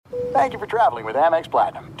Thank you for traveling with Amex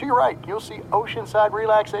Platinum. To your right, you'll see oceanside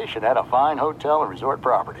relaxation at a fine hotel and resort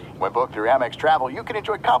property. When booked through Amex Travel, you can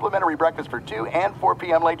enjoy complimentary breakfast for 2 and 4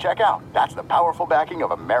 p.m. late checkout. That's the powerful backing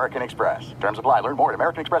of American Express. Terms apply. Learn more at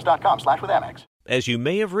americanexpress.com/withAmex. As you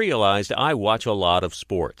may have realized, I watch a lot of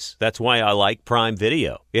sports. That's why I like Prime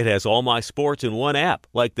Video. It has all my sports in one app,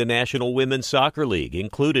 like the National Women's Soccer League,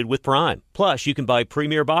 included with Prime. Plus, you can buy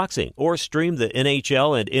Premier Boxing or stream the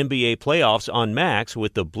NHL and NBA playoffs on Max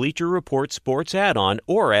with the Bleacher Report Sports add-on,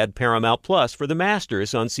 or add Paramount Plus for the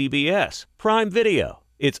Masters on CBS. Prime Video.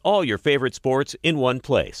 It's all your favorite sports in one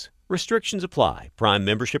place. Restrictions apply. Prime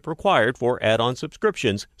membership required for add-on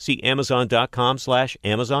subscriptions. See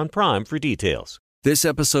Amazon.com/Amazon Prime for details. This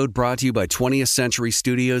episode brought to you by 20th Century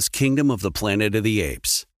Studios' Kingdom of the Planet of the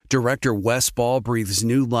Apes. Director Wes Ball breathes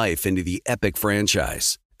new life into the epic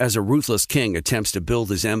franchise. As a ruthless king attempts to build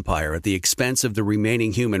his empire at the expense of the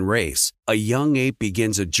remaining human race, a young ape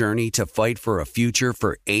begins a journey to fight for a future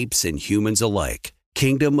for apes and humans alike.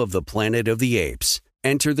 Kingdom of the Planet of the Apes.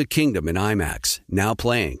 Enter the kingdom in IMAX, now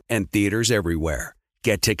playing, and theaters everywhere.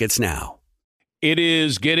 Get tickets now. It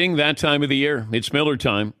is getting that time of the year. It's Miller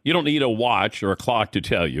time. You don't need a watch or a clock to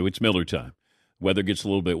tell you. It's Miller time. Weather gets a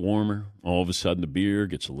little bit warmer. All of a sudden, the beer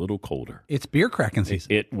gets a little colder. It's beer cracking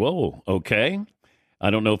season. Whoa, okay. I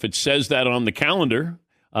don't know if it says that on the calendar.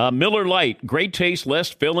 Miller Lite, great taste, less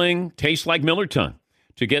filling, tastes like Miller time.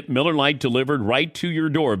 To get Miller Lite delivered right to your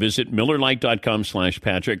door, visit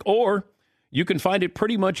MillerLite.com/Patrick, or you can find it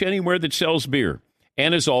pretty much anywhere that sells beer.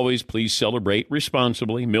 And as always, please celebrate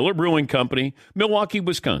responsibly. Miller Brewing Company, Milwaukee,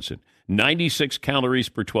 Wisconsin. 96 calories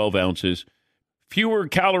per 12 ounces. Fewer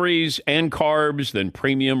calories and carbs than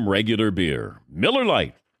premium regular beer. Miller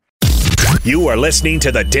Lite. You are listening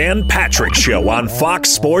to The Dan Patrick Show on Fox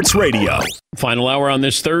Sports Radio. Final hour on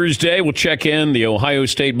this Thursday. We'll check in. The Ohio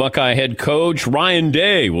State Buckeye head coach, Ryan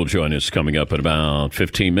Day, will join us coming up in about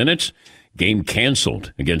 15 minutes. Game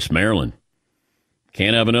canceled against Maryland.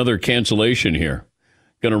 Can't have another cancellation here.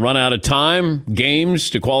 Going to run out of time, games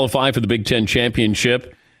to qualify for the Big Ten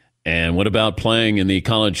championship. And what about playing in the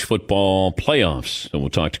college football playoffs? So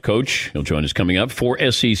we'll talk to Coach. He'll join us coming up. 4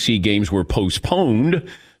 SEC games were postponed,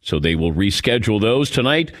 so they will reschedule those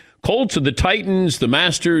tonight. Colts of the Titans, the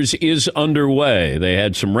Masters is underway. They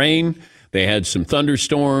had some rain. They had some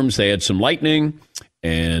thunderstorms. They had some lightning.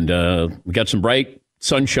 And we got some bright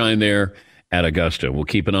sunshine there at Augusta. We'll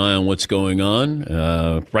keep an eye on what's going on.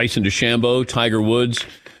 Bryson DeChambeau, Tiger Woods,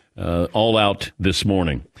 all out this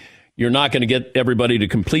morning. You're not going to get everybody to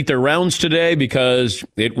complete their rounds today because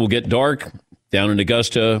it will get dark down in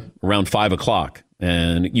Augusta around 5 o'clock.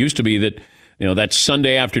 And it used to be that, that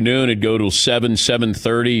Sunday afternoon, it'd go till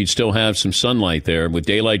 7:30. You'd still have some sunlight there. With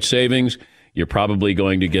daylight savings, you're probably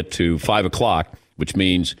going to get to 5 o'clock, which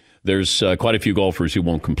means there's quite a few golfers who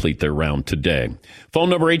won't complete their round today.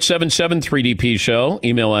 Phone number 877-3DP-SHOW.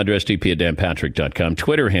 Email address dp@danpatrick.com.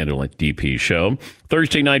 Twitter handle at DP Show.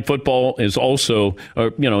 Thursday night football is also,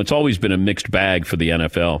 it's always been a mixed bag for the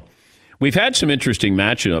NFL. We've had some interesting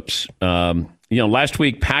matchups. Last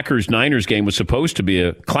week, Packers-Niners game was supposed to be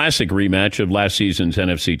a classic rematch of last season's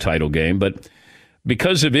NFC title game, but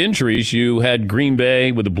because of injuries, you had Green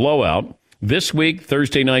Bay with a blowout. This week,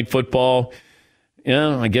 Thursday night football,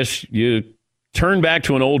 I guess you turn back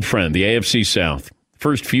to an old friend, the AFC South.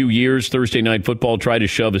 First few years, Thursday night football tried to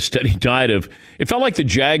shove a steady diet of, it felt like the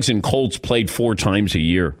Jags and Colts played 4 times a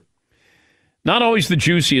year. Not always the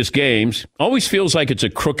juiciest games. Always feels like it's a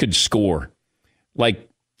crooked score, like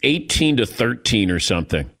 18-13 or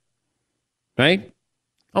something, right?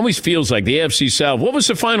 Always feels like the AFC South. What was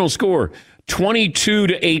the final score?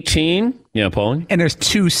 22-18? Yeah, Paulie? And there's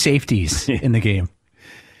 2 safeties in the game.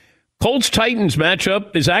 Colts-Titans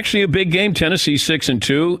matchup is actually a big game. Tennessee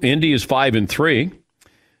 6-2. Indy is 5-3.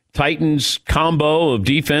 Titans combo of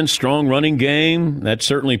defense, strong running game. That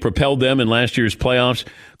certainly propelled them in last year's playoffs.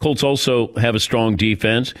 Colts also have a strong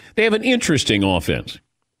defense. They have an interesting offense.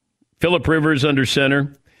 Phillip Rivers under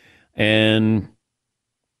center. And,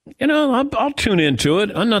 I'll tune into it.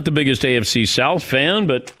 I'm not the biggest AFC South fan,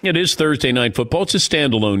 but it is Thursday night football. It's a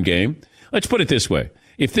standalone game. Let's put it this way.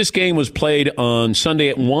 If this game was played on Sunday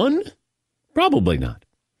at 1, probably not.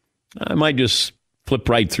 I might just flip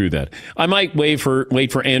right through that. I might wait for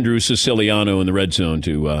Andrew Siciliano in the red zone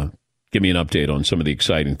to give me an update on some of the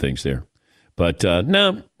exciting things there. But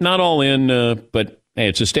no, not all in. But hey,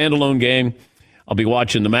 it's a standalone game. I'll be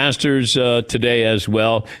watching the Masters today as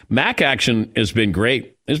well. MAC action has been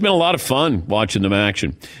great. It's been a lot of fun watching them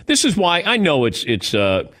action. This is why I know it's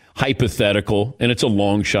hypothetical and it's a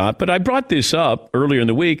long shot, but I brought this up earlier in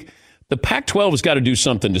the week. The Pac-12 has got to do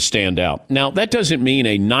something to stand out. Now, that doesn't mean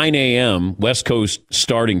a 9 a.m. West Coast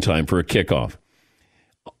starting time for a kickoff.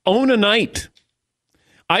 Own a night.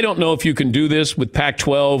 I don't know if you can do this with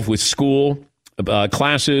Pac-12, with school,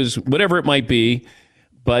 classes, whatever it might be,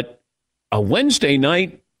 but a Wednesday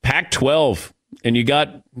night, Pac-12, and you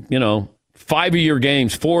got, 5 of your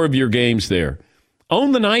games, 4 of your games there.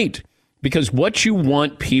 Own the night, because what you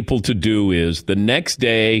want people to do is the next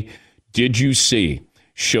day, did you see?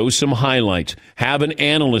 Show some highlights. Have an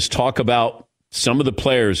analyst talk about some of the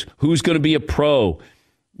players. Who's going to be a pro?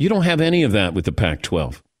 You don't have any of that with the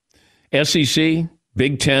Pac-12. SEC,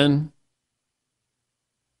 Big Ten,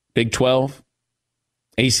 Big 12,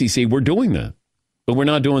 ACC, we're doing that. But we're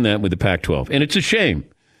not doing that with the Pac-12. And it's a shame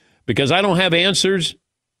because I don't have answers.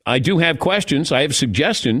 I do have questions. I have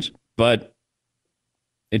suggestions, but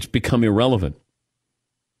it's become irrelevant.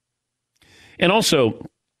 And also,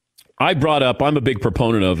 I brought up, I'm a big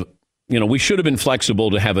proponent of, we should have been flexible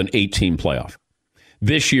to have an 8-team playoff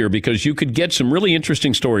this year because you could get some really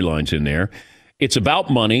interesting storylines in there. It's about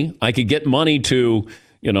money. I could get money to,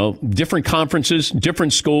 different conferences,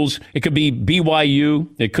 different schools. It could be BYU.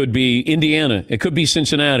 It could be Indiana. It could be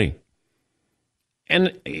Cincinnati.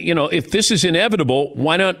 And, if this is inevitable,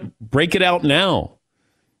 why not break it out now?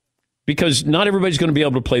 Because not everybody's going to be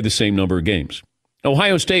able to play the same number of games.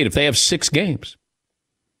 Ohio State, if they have 6 games,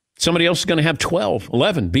 somebody else is going to have 12,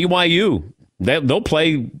 11. BYU, they'll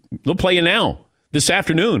play you now, this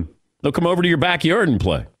afternoon. They'll come over to your backyard and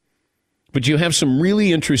play. But you have some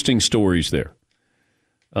really interesting stories there.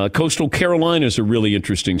 Coastal Carolina is a really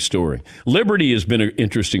interesting story. Liberty has been an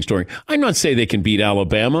interesting story. I'm not saying they can beat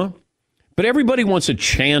Alabama, but everybody wants a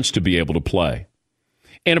chance to be able to play.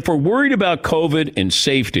 And if we're worried about COVID and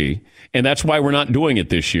safety, and that's why we're not doing it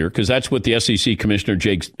this year, because that's what the SEC Commissioner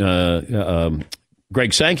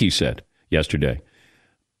Greg Sankey said yesterday.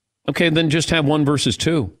 Okay, then just have 1 versus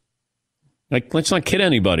 2. Let's not kid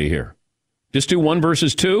anybody here. Just do 1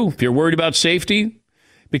 versus 2 if you're worried about safety,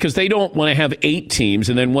 because they don't want to have 8 teams.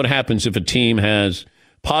 And then what happens if a team has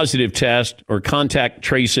positive test or contact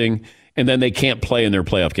tracing and then they can't play in their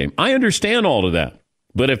playoff game? I understand all of that.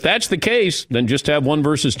 But if that's the case, then just have 1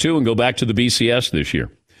 versus 2 and go back to the BCS this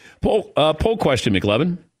year. Poll question,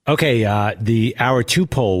 McLevin. Okay, the hour 2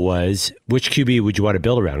 poll was, which QB would you want to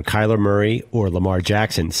build around, Kyler Murray or Lamar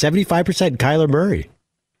Jackson? 75% Kyler Murray.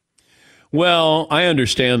 Well, I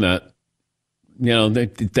understand that.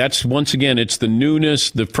 That's, once again, it's the newness,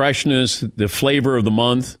 the freshness, the flavor of the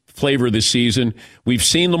month, flavor of the season. We've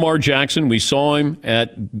seen Lamar Jackson. We saw him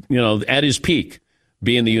at his peak,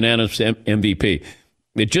 being the unanimous MVP.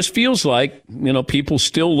 It just feels like, people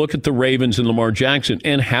still look at the Ravens and Lamar Jackson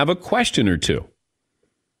and have a question or two.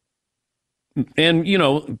 And,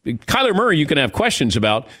 Kyler Murray you can have questions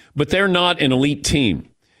about, but they're not an elite team.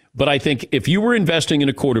 But I think if you were investing in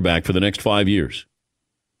a quarterback for the next 5 years,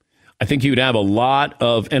 I think you'd have a lot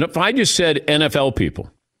of, and if I just said NFL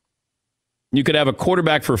people, you could have a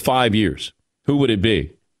quarterback for 5 years. Who would it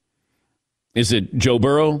be? Is it Joe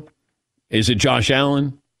Burrow? Is it Josh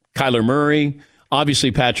Allen? Kyler Murray?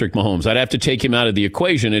 Obviously Patrick Mahomes. I'd have to take him out of the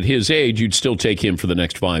equation. At his age, you'd still take him for the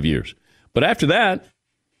next 5 years. But after that,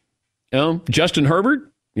 Justin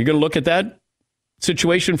Herbert, you're going to look at that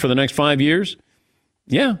situation for the next 5 years?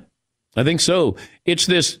 Yeah, I think so. It's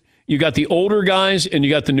this, you got the older guys and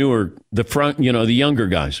you got the younger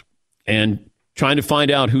guys, and trying to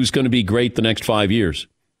find out who's going to be great the next 5 years.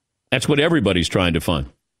 That's what everybody's trying to find.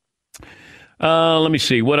 Let me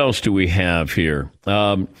see. What else do we have here?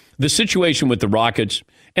 The situation with the Rockets,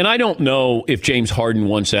 and I don't know if James Harden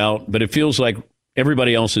wants out, but it feels like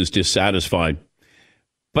everybody else is dissatisfied.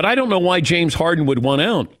 But I don't know why James Harden would want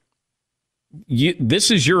out.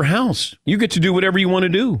 This is your house. You get to do whatever you want to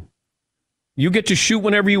do. You get to shoot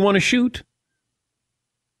whenever you want to shoot.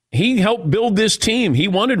 He helped build this team. He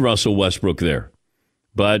wanted Russell Westbrook there.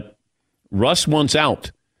 But Russ wants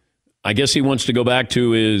out. I guess he wants to go back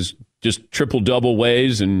to his just triple-double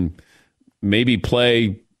ways and maybe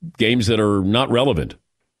play games that are not relevant.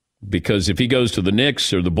 Because if he goes to the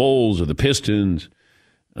Knicks or the Bulls or the Pistons,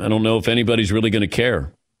 I don't know if anybody's really going to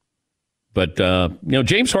care. But,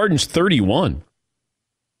 James Harden's 31.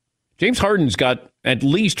 James Harden's got at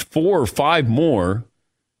least 4 or 5 more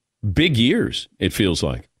big years, it feels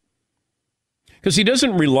like. Because he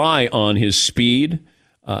doesn't rely on his speed.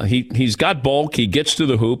 He's got bulk. He gets to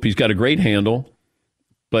the hoop. He's got a great handle.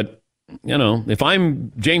 But, if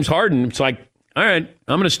I'm James Harden, it's like, all right,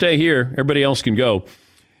 I'm going to stay here. Everybody else can go.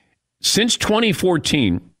 Since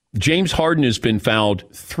 2014, James Harden has been fouled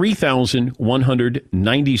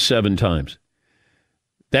 3,197 times.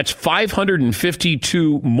 That's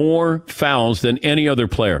 552 more fouls than any other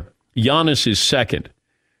player. Giannis is second.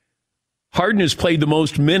 Harden has played the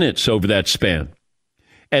most minutes over that span.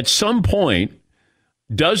 At some point,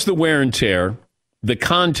 does the wear and tear, the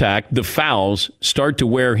contact, the fouls start to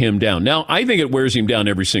wear him down? Now, I think it wears him down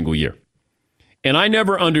every single year. And I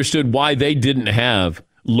never understood why they didn't have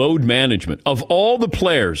load management. Of all the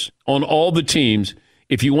players on all the teams,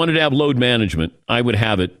 if you wanted to have load management, I would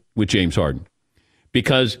have it with James Harden.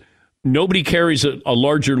 Because nobody carries a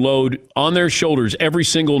larger load on their shoulders every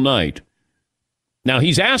single night. Now,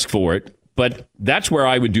 he's asked for it, but that's where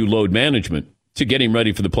I would do load management to get him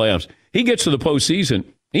ready for the playoffs. He gets to the postseason,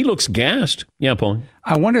 he looks gassed. Yeah, Paul.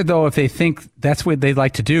 I wonder, though, if they think that's what they'd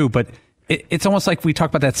like to do, but it's almost like we talk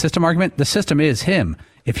about that system argument. The system is him.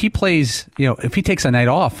 If he plays, if he takes a night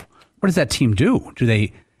off, what does that team do? Do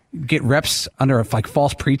they get reps under like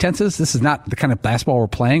false pretenses? This is not the kind of basketball we're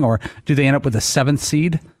playing. Or do they end up with a 7th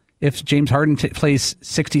seed if James Harden plays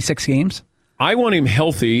 66 games? I want him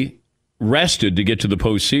healthy, rested to get to the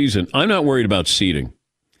postseason. I'm not worried about seeding.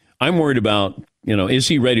 I'm worried about, is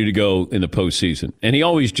he ready to go in the postseason? And he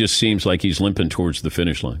always just seems like he's limping towards the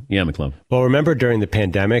finish line. Yeah, McLeod. Well, remember during the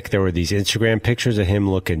pandemic, there were these Instagram pictures of him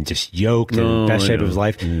looking just yoked and in the best shape of his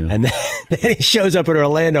life. Yeah. And then he shows up in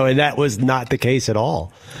Orlando, and that was not the case at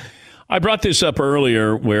all. I brought this up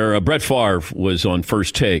earlier where Brett Favre was on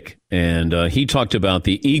First Take, and he talked about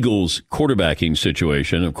the Eagles' quarterbacking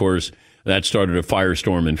situation. Of course, that started a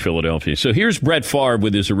firestorm in Philadelphia. So here's Brett Favre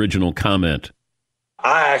with his original comment.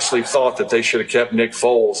 I actually thought that they should have kept Nick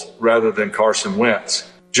Foles rather than Carson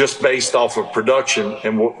Wentz, just based off of production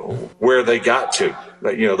and where they got to.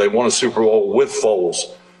 They won a Super Bowl with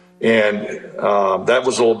Foles, and that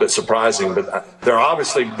was a little bit surprising. But they're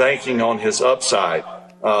obviously banking on his upside.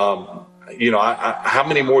 How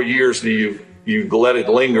many more years do you let it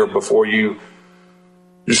linger before you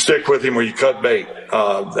stick with him or you cut bait?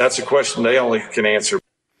 That's a question they only can answer.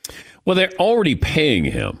 Well, they're already paying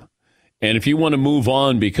him. And if you want to move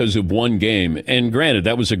on because of one game, and granted,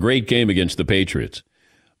 that was a great game against the Patriots,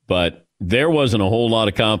 but there wasn't a whole lot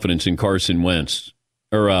of confidence in Carson Wentz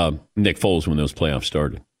or Nick Foles when those playoffs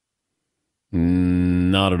started.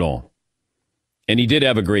 Not at all. And he did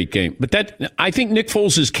have a great game. But I think Nick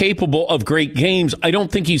Foles is capable of great games. I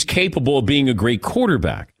don't think he's capable of being a great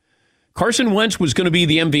quarterback. Carson Wentz was going to be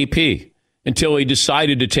the MVP until he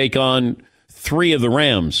decided to take on 3 of the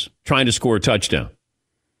Rams trying to score a touchdown.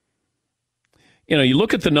 You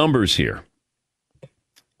look at the numbers here.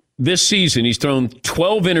 This season, he's thrown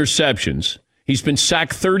 12 interceptions. He's been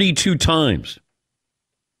sacked 32 times.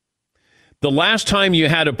 The last time you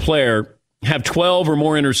had a player have 12 or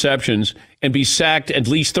more interceptions and be sacked at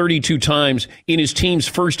least 32 times in his team's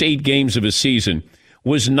first 8 games of a season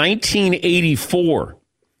was 1984.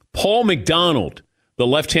 Paul McDonald, the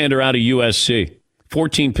left-hander out of USC,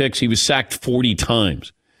 14 picks. He was sacked 40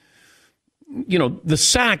 times. The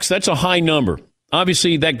sacks, that's a high number.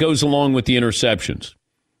 Obviously, that goes along with the interceptions.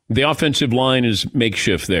 The offensive line is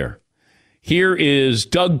makeshift there. Here is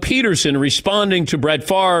Doug Peterson responding to Brett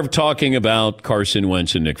Favre talking about Carson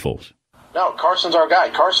Wentz and Nick Foles. No, Carson's our guy.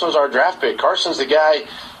 Carson's our draft pick. Carson's the guy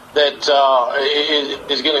that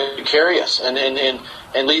is going to carry us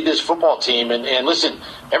and lead this football team. And listen,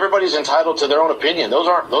 everybody's entitled to their own opinion. Those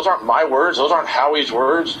aren't my words. Those aren't Howie's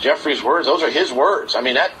words, Jeffrey's words. Those are his words. I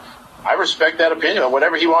mean, I respect that opinion.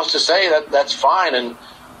 Whatever he wants to say, that's fine, and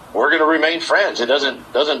we're going to remain friends. It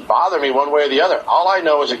doesn't bother me one way or the other. All I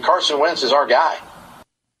know is that Carson Wentz is our guy.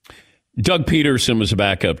 Doug Peterson was a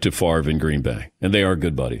backup to Favre in Green Bay, and they are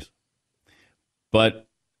good buddies. But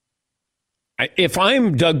if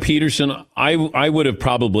I'm Doug Peterson, I would have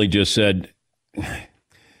probably just said,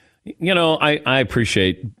 I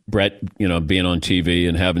appreciate Brett, being on TV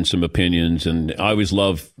and having some opinions, and I always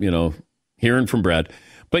love, hearing from Brett.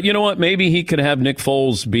 But you know what? Maybe he could have Nick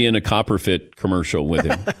Foles be in a Copper Fit commercial with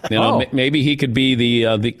him. Maybe he could be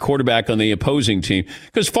the quarterback on the opposing team.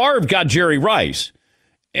 Because Favre got Jerry Rice,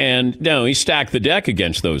 and he stacked the deck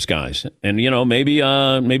against those guys. And maybe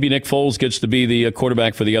Nick Foles gets to be the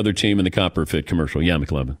quarterback for the other team in the Copper Fit commercial. Yeah,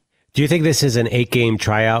 McLevin. Do you think this is an 8-game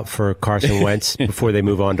tryout for Carson Wentz before they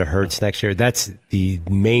move on to Hurts next year? That's the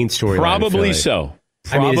main story. Probably so.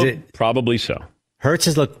 Probably so. Hurts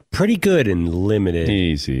has looked pretty good and limited.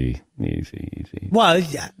 Easy. Well,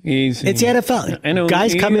 easy. It's the NFL. I know.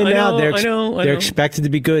 Guys come in now, they're expected to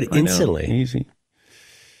be good instantly. Easy.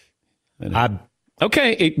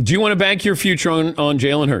 Okay. Do you want to bank your future on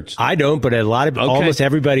Jalen Hurts? I don't, but almost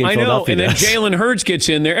everybody in Philadelphia does. And then does. Jalen Hurts gets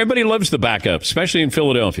in there. Everybody loves the backup, especially in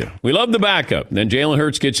Philadelphia. We love the backup. Then Jalen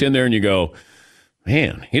Hurts gets in there and you go,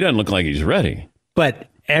 man, he doesn't look like he's ready. But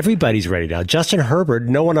everybody's ready now. Justin Herbert,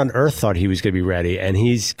 no one on earth thought he was going to be ready, and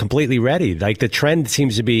he's completely ready. Like, the trend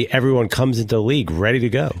seems to be everyone comes into the league ready to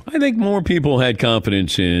go. I think more people had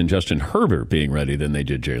confidence in Justin Herbert being ready than they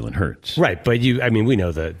did Jalen Hurts. Right, but we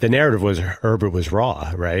know the narrative was Herbert was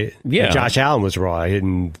raw, right? Yeah. And Josh Allen was raw,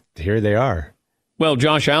 and here they are. Well,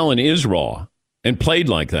 Josh Allen is raw and played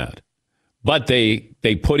like that. But they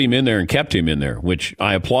put him in there and kept him in there, which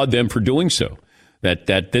I applaud them for doing so.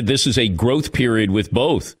 That this is a growth period with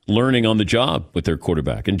both learning on the job with their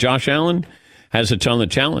quarterback. And Josh Allen has a ton of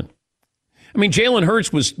talent. I mean, Jalen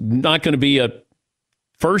Hurts was not going to be a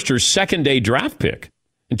first or second day draft pick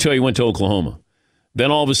until he went to Oklahoma.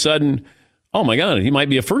 Then all of a sudden, oh my God, he might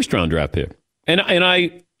be a first round draft pick. And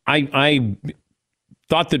I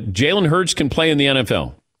thought that Jalen Hurts can play in the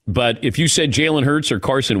NFL. But if you said Jalen Hurts or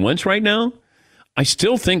Carson Wentz right now, I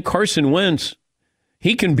still think Carson Wentz,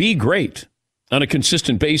 he can be great on a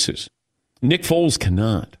consistent basis. Nick Foles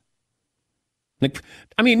cannot. Nick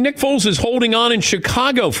Foles is holding on in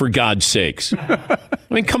Chicago, for God's sakes. I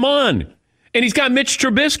mean, come on. And he's got Mitch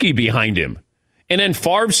Trubisky behind him. And then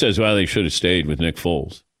Favre says, well, they should have stayed with Nick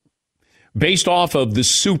Foles. Based off of the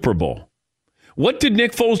Super Bowl. What did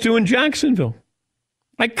Nick Foles do in Jacksonville?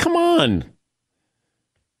 Like, come on.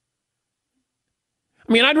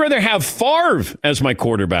 I mean, I'd rather have Favre as my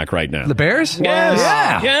quarterback right now. The Bears? Yes.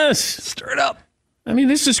 Yeah. Yes. Stir it up. I mean,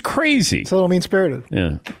 this is crazy. It's a little mean-spirited.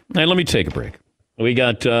 Yeah. All right, let me take a break. We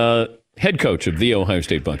got head coach of the Ohio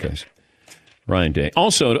State Buckeyes, Ryan Day.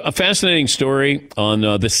 Also, a fascinating story on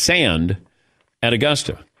the sand at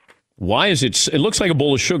Augusta. Why is it looks like a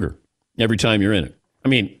bowl of sugar every time you're in it. I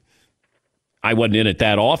mean, I wasn't in it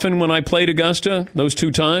that often when I played Augusta those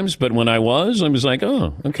 2 times, but when I was like,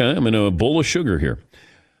 oh, okay, I'm in a bowl of sugar here.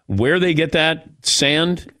 Where they get that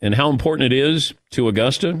sand and how important it is to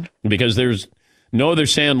Augusta, because there's no other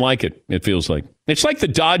sand like it, it feels like. It's like the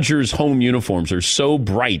Dodgers' home uniforms are so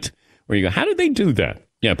bright where you go, how did they do that?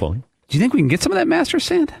 Yeah, Paul. Do you think we can get some of that master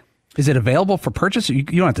sand? Is it available for purchase? You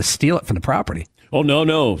don't have to steal it from the property. Oh,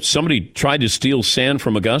 no. Somebody tried to steal sand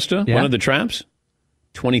from Augusta, one of the traps.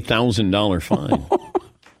 $20,000 fine.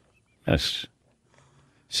 That's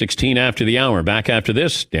 16 after the hour. Back after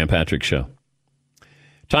this, Dan Patrick Show.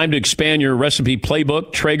 Time to expand your recipe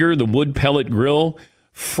playbook. Traeger, the wood pellet grill.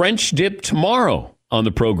 French dip tomorrow on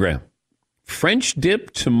the program. French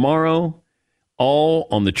dip tomorrow, all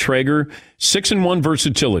on the Traeger. 6-in-1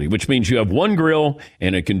 versatility, which means you have one grill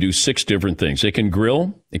and it can do 6 different things. It can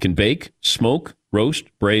grill, it can bake, smoke, roast,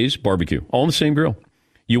 braise, barbecue, all on the same grill.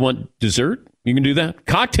 You want dessert? You can do that.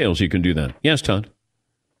 Cocktails, you can do that. Yes, Todd.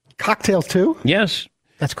 Cocktails, too? Yes.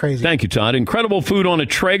 That's crazy. Thank you, Todd. Incredible food on a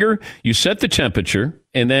Traeger. You set the temperature,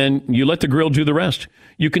 and then you let the grill do the rest.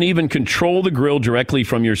 You can even control the grill directly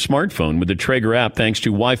from your smartphone with the Traeger app thanks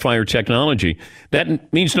to Wi-Fi technology.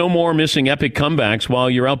 That means no more missing epic comebacks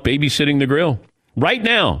while you're out babysitting the grill. Right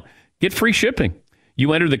now, get free shipping.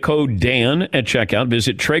 You enter the code DAN at checkout.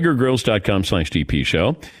 Visit TraegerGrills.com/DP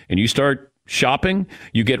show, and you start shopping.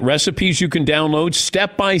 You get recipes you can download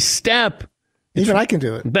step by step. Even I can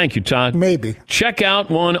do it. Thank you, Todd. Maybe. Check out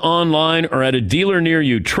one online or at a dealer near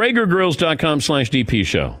you. TraegerGrills.com/DP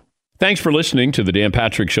show. Thanks for listening to the Dan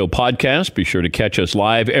Patrick Show podcast. Be sure to catch us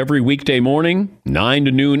live every weekday morning, 9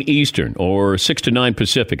 to noon Eastern or 6 to 9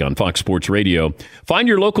 Pacific on Fox Sports Radio. Find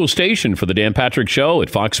your local station for the Dan Patrick Show at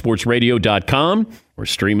foxsportsradio.com or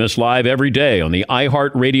stream us live every day on the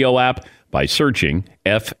iHeartRadio app by searching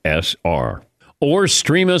FSR. Or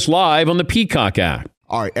stream us live on the Peacock app.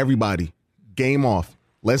 All right, everybody. Game off.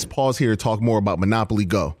 Let's pause here to talk more about Monopoly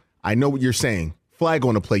Go. I know what you're saying. Flag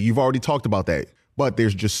on the play. You've already talked about that. But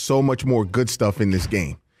there's just so much more good stuff in this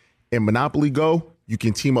game. In Monopoly Go, you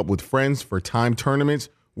can team up with friends for time tournaments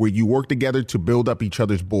where you work together to build up each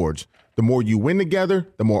other's boards. The more you win together,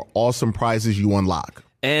 the more awesome prizes you unlock.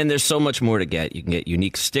 And there's so much more to get. You can get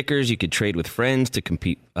unique stickers. You could trade with friends to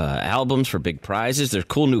compete albums for big prizes. There's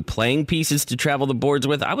cool new playing pieces to travel the boards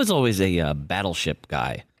with. I was always a battleship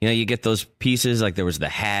guy. You know, you get those pieces, like there was the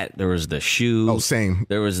hat, there was the shoe. Oh, same.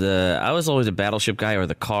 I was always a battleship guy or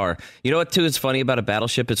the car. You know what, too, is funny about a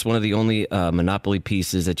battleship? It's one of the only Monopoly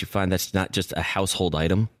pieces that you find that's not just a household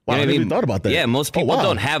item. Wow, You know I never thought about that. Yeah, most people wow.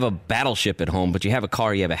 don't have a battleship at home, but you have a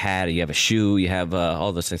car, you have a hat, you have a shoe, you have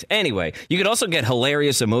all those things. Anyway, you could also get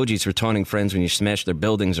hilarious emojis for taunting friends when you smash their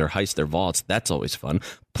buildings or heist their vaults. That's always fun.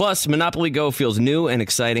 Plus, Monopoly Go feels new and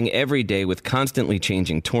exciting every day with constantly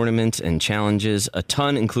changing tournaments and challenges, a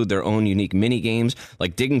ton include their own unique mini games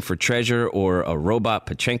like digging for treasure or a robot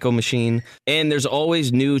Pachinko machine. And there's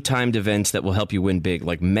always new timed events that will help you win big,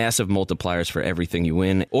 like massive multipliers for everything you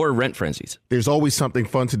win or rent frenzies. There's always something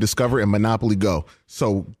fun to discover in Monopoly Go.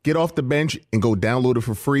 So get off the bench and go download it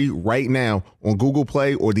for free right now on Google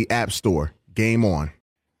Play or the App Store. Game on.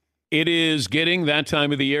 It is getting that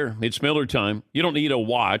time of the year. It's Miller time. You don't need a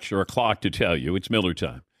watch or a clock to tell you. It's Miller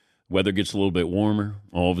time. Weather gets a little bit warmer.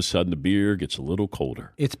 All of a sudden, the beer gets a little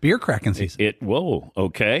colder. It's beer cracking season. Whoa,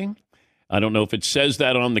 okay. I don't know if it says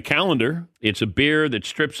that on the calendar. It's a beer that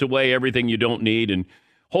strips away everything you don't need and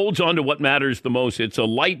holds on to what matters the most. It's a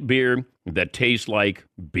light beer that tastes like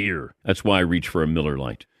beer. That's why I reach for a Miller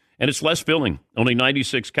Lite. And it's less filling, only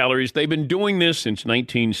 96 calories. They've been doing this since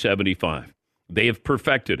 1975. They have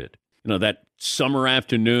perfected it. You know, that summer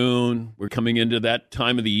afternoon, we're coming into that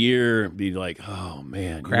time of the year, be like, oh,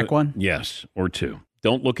 man. Crack one? Yes, or two.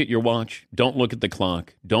 Don't look at your watch. Don't look at the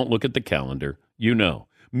clock. Don't look at the calendar. You know.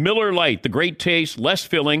 Miller Lite, the great taste, less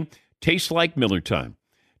filling, tastes like Miller time.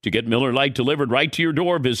 To get Miller Lite delivered right to your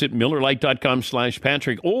door, visit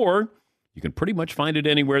MillerLite.com/Patrick, or you can pretty much find it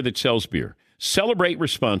anywhere that sells beer. Celebrate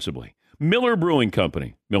responsibly. Miller Brewing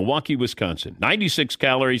Company, Milwaukee, Wisconsin. 96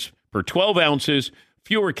 calories per 12 ounces.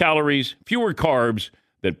 Fewer calories, fewer carbs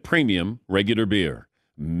than premium regular beer.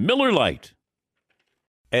 Miller Lite.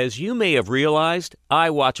 As you may have realized, I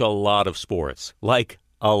watch a lot of sports. Like,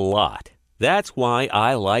 a lot. That's why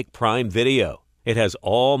I like Prime Video. It has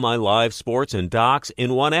all my live sports and docs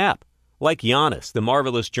in one app. Like Giannis, The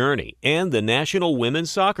Marvelous Journey, and the National Women's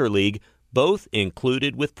Soccer League, both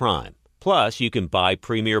included with Prime. Plus, you can buy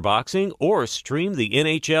Premier Boxing or stream the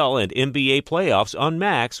NHL and NBA playoffs on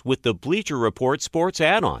Max with the Bleacher Report Sports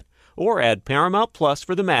add-on, or add Paramount Plus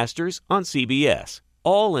for the Masters on CBS.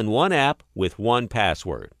 All in one app with one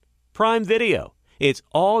password. Prime Video. It's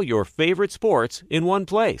all your favorite sports in one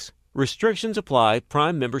place. Restrictions apply.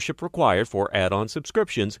 Prime membership required for add-on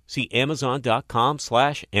subscriptions. See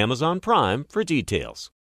Amazon.com/Amazon Prime for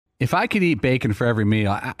details. If I could eat bacon for every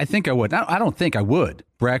meal, I think I would. I don't think I would.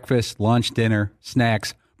 Breakfast, lunch, dinner,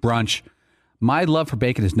 snacks, brunch. My love for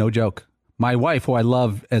bacon is no joke. My wife, who I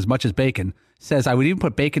love as much as bacon, says I would even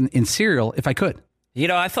put bacon in cereal if I could. You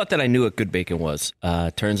know, I thought that I knew what good bacon was.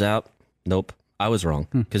 Turns out, nope, I was wrong.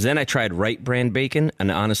 Because then I tried Wright brand bacon,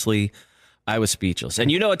 and honestly, I was speechless.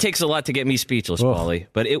 And you know it takes a lot to get me speechless, Paulie,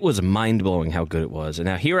 but it was mind-blowing how good it was. And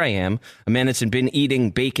now here I am, a man that's been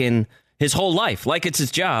eating bacon his whole life, like it's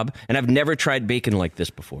his job, and I've never tried bacon like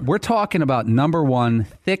this before. We're talking about number one,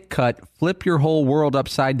 thick-cut, flip your whole world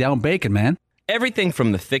upside-down bacon, man. Everything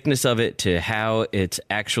from the thickness of it to how it's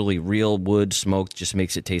actually real wood smoked just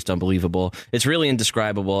makes it taste unbelievable. It's really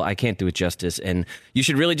indescribable. I can't do it justice, and you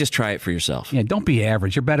should really just try it for yourself. Yeah, don't be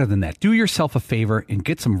average. You're better than that. Do yourself a favor and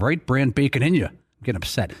get some Wright brand bacon in you. Get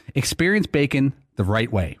upset. Experience bacon the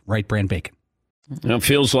right way. Wright brand bacon. Now it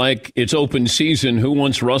feels like it's open season. Who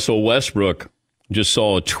wants Russell Westbrook? Just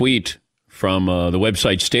saw a tweet from the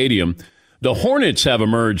website Stadium. The Hornets have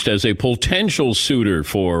emerged as a potential suitor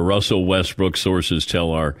for Russell Westbrook, sources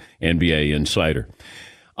tell our NBA insider.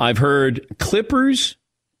 I've heard Clippers,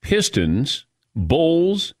 Pistons,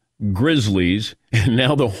 Bulls, Grizzlies, and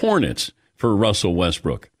now the Hornets for Russell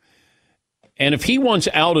Westbrook. And if he wants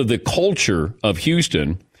out of the culture of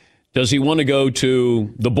Houston, does he want to go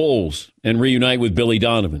to the Bulls and reunite with Billy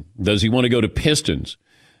Donovan? Does he want to go to Pistons?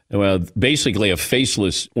 Well, basically a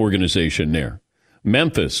faceless organization there.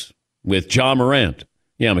 Memphis with Ja Morant.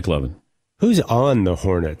 Yeah, McLovin. Who's on the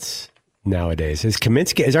Hornets nowadays?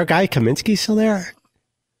 Is our guy Kaminsky still there?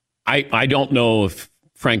 I don't know if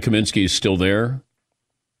Frank Kaminsky is still there.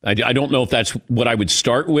 I don't know if that's what I would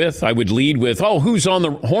start with. I would lead with, who's on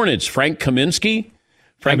the Hornets? Frank Kaminsky?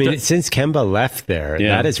 Since Kemba left there,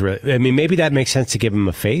 that is really, maybe that makes sense to give him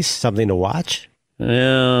a face, something to watch.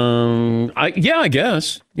 I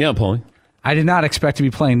guess. Yeah, Paulie. I did not expect to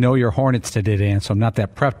be playing Know Your Hornets today, Dan, so I'm not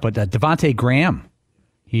that prepped. But Devontae Graham,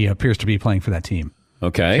 he appears to be playing for that team.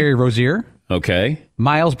 Okay. Terry Rozier. Okay.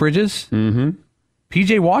 Miles Bridges. Mm-hmm.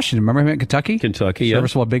 P.J. Washington, remember him at Kentucky? Yeah.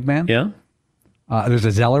 Serviceable big man. Yeah. There's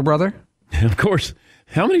a Zeller brother. Of course.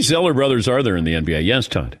 How many Zeller brothers are there in the NBA? Yes,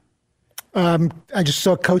 Todd. I just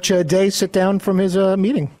saw Coach Day sit down from his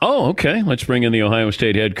meeting. Oh, okay. Let's bring in the Ohio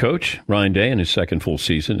State head coach, Ryan Day, in his second full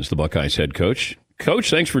season as the Buckeyes head coach. Coach,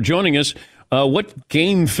 thanks for joining us. What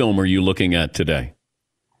game film are you looking at today?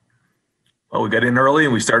 Well, we got in early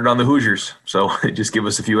and we started on the Hoosiers, so it just give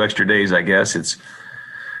us a few extra days, I guess. It's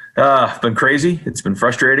been crazy. It's been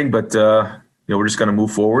frustrating, but we're just going to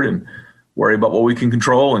move forward and worry about what we can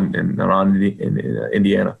control and on in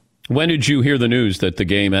Indiana. When did you hear the news that the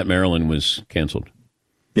game at Maryland was canceled?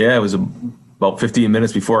 Yeah, it was about 15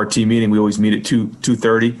 minutes before our team meeting. We always meet at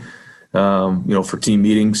 2:30, for team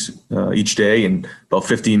meetings each day. And about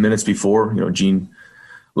 15 minutes before, Gene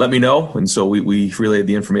let me know. And so we relayed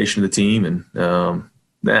the information to the team.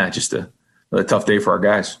 And just a tough day for our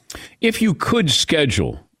guys. If you could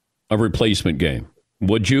schedule a replacement game,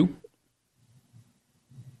 would you?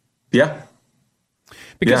 Yeah.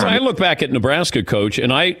 Because I look back at Nebraska, Coach,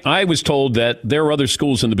 and I was told that there are other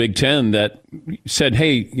schools in the Big Ten that said,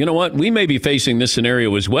 hey, you know what? We may be facing this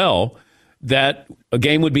scenario as well, that a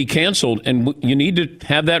game would be canceled, and you need to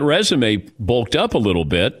have that resume bulked up a little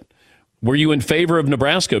bit. Were you in favor of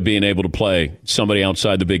Nebraska being able to play somebody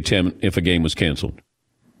outside the Big Ten if a game was canceled?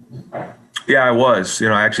 Yeah, I was.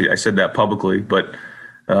 I said that publicly, but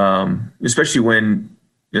especially when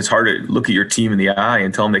it's hard to look at your team in the eye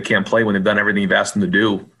and tell them they can't play when they've done everything you've asked them to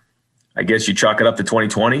do. I guess you chalk it up to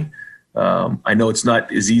 2020. I know it's not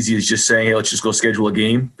as easy as just saying, hey, let's just go schedule a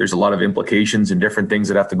game. There's a lot of implications and different things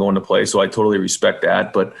that have to go into play. So I totally respect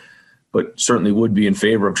that, but certainly would be in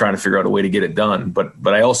favor of trying to figure out a way to get it done. But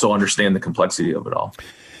I also understand the complexity of it all.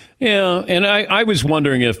 Yeah, and I was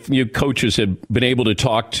wondering if you coaches had been able to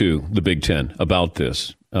talk to the Big Ten about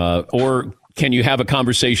this, or can you have a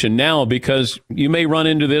conversation now, because you may run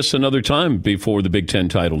into this another time before the Big Ten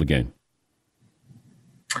title game?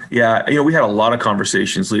 Yeah, we had a lot of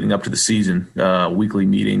conversations leading up to the season, weekly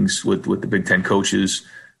meetings with the Big Ten coaches.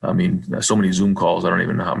 I mean, so many Zoom calls. I don't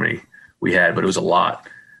even know how many we had, but it was a lot.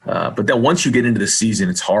 But then once you get into the season,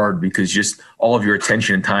 it's hard because just all of your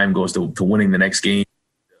attention and time goes to winning the next game,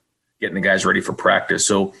 getting the guys ready for practice.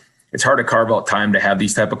 So it's hard to carve out time to have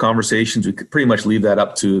these type of conversations. We could pretty much leave that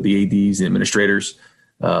up to the ADs and administrators.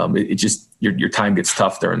 It just your time gets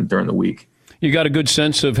tough during the week. You got a good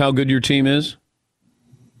sense of how good your team is?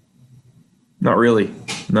 Not really.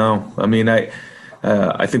 No. I mean, I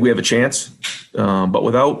think we have a chance, but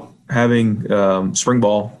without having spring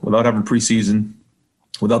ball, without having preseason,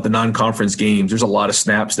 without the non-conference games, there's a lot of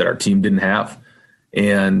snaps that our team didn't have.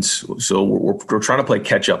 And so we're trying to play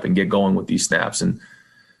catch up and get going with these snaps. And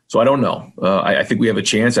so I don't know. I think we have a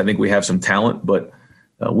chance. I think we have some talent, but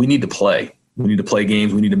we need to play. We need to play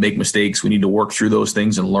games. We need to make mistakes. We need to work through those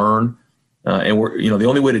things and learn. And we're, the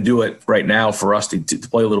only way to do it right now for us to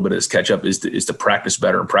play a little bit of this catch up is to practice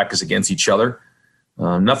better and practice against each other.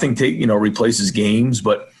 Nothing replaces games,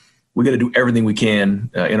 but we got to do everything we can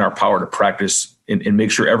in our power to practice and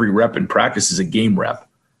make sure every rep in practice is a game rep.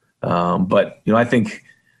 But I think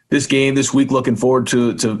this game this week, looking forward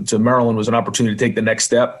to Maryland, was an opportunity to take the next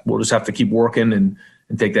step. We'll just have to keep working and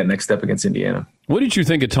take that next step against Indiana. What did you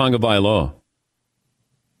think of Tonga Vailoa?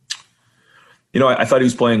 I thought he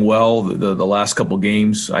was playing well the last couple of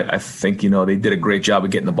games. I think, they did a great job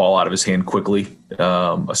of getting the ball out of his hand quickly,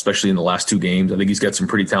 especially in the last two games. I think he's got some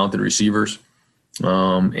pretty talented receivers.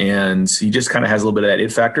 And he just kind of has a little bit of that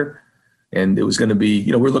it factor. And it was going to be,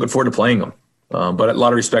 we're looking forward to playing him. But a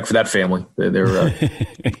lot of respect for that family. They're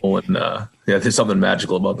there's something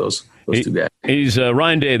magical about those two guys. He's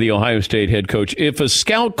Ryan Day, the Ohio State head coach. If a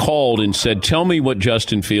scout called and said, tell me what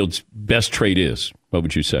Justin Fields' best trait is, what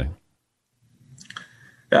would you say?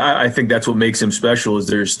 I think that's what makes him special is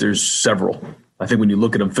there's several. I think when you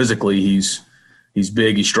look at him physically, he's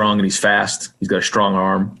big, he's strong, and he's fast. He's got a strong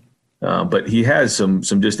arm. But he has some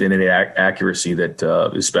just innate accuracy that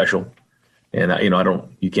is special. And,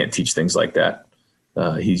 you can't teach things like that.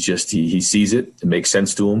 He sees it. It makes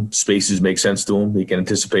sense to him. Spaces make sense to him. He can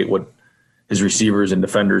anticipate what his receivers and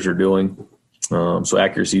defenders are doing. So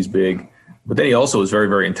accuracy is big. But then he also is very,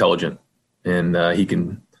 very intelligent. And he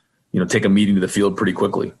can, take a meeting to the field pretty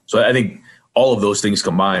quickly. So I think all of those things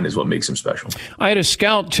combined is what makes him special. I had a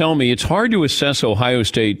scout tell me it's hard to assess Ohio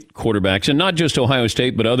State quarterbacks, and not just Ohio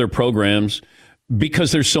State, but other programs,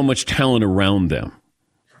 because there's so much talent around them.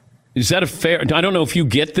 Is that a fair? I don't know if you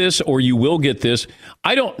get this or you will get this.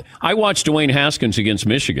 I watched Dwayne Haskins against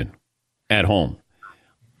Michigan at home.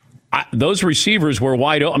 Those receivers were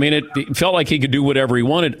wide open. I mean, it felt like he could do whatever he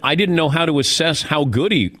wanted. I didn't know how to assess how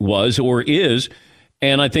good he was or is,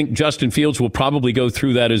 and I think Justin Fields will probably go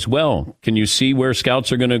through that as well. Can you see where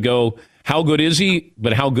scouts are going to go? How good is he,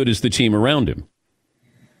 but how good is the team around him?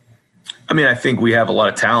 I mean, I think we have a lot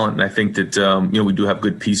of talent, and I think that we do have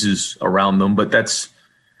good pieces around them, but that's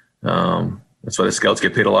why the scouts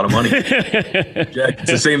get paid a lot of money. It's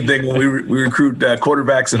the same thing when we recruit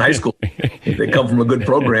quarterbacks in high school. If they come from a good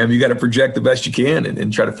program, you got to project the best you can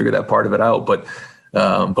and try to figure that part of it out. But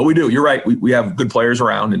we do. You're right. We have good players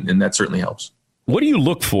around, and that certainly helps. What do you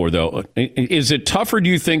look for, though? Is it tougher, do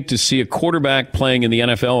you think, to see a quarterback playing in the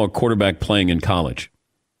NFL or a quarterback playing in college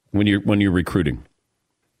when you're recruiting?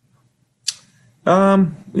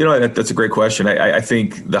 That's a great question. I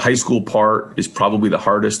think the high school part is probably the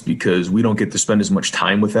hardest because we don't get to spend as much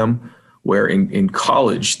time with them. Where in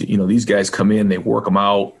college, these guys come in, they work them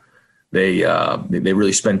out, they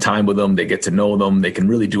really spend time with them, they get to know them, they can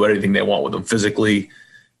really do anything they want with them physically.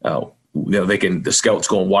 The scouts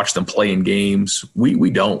go and watch them play in games.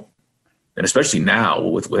 We don't, and especially now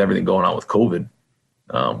with everything going on with COVID,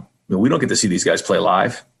 we don't get to see these guys play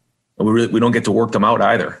live. We don't get to work them out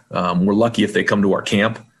either. We're lucky if they come to our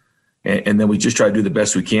camp, and then we just try to do the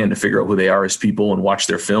best we can to figure out who they are as people and watch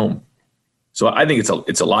their film. So I think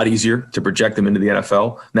it's a lot easier to project them into the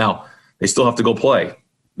NFL. Now they still have to go play,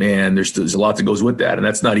 and there's a lot that goes with that, and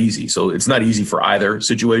that's not easy. So it's not easy for either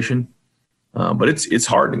situation, but it's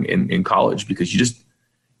hard in college because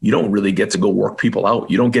you don't really get to go work people out.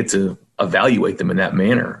 You don't get to evaluate them in that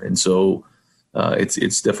manner, and so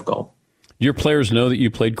it's difficult. Your players know that you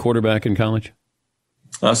played quarterback in college?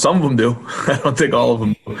 Some of them do. I don't think all of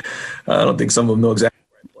them do. I don't think some of them know exactly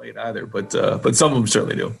where I played either, but some of them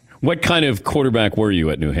certainly do. What kind of quarterback were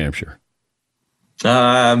you at New Hampshire?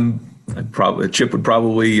 Chip would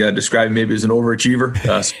probably describe me maybe as an overachiever,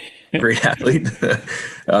 great athlete.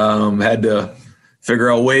 Had to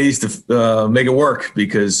figure out ways to make it work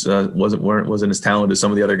because wasn't as talented as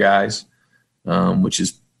some of the other guys, which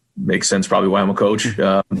makes sense probably why I'm a coach.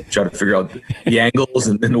 Try to figure out the angles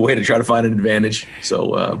and the way to try to find an advantage.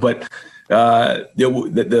 So,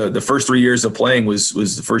 the first 3 years of playing was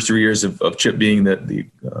the first 3 years of Chip being a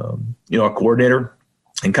coordinator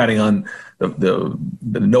and kind of on the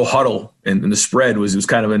no huddle and the spread was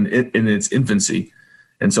kind of in its infancy.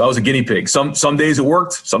 And so I was a guinea pig. Some days it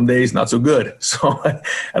worked, some days not so good. So,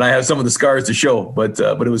 and I have some of the scars to show, but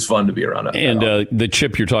it was fun to be around. And the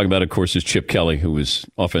Chip you're talking about, of course, is Chip Kelly, who was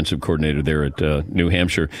offensive coordinator there at New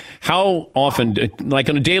Hampshire. How often, like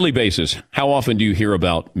on a daily basis, how often do you hear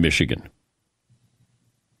about Michigan?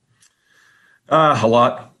 A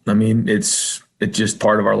lot. I mean, it's just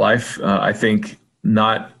part of our life. I think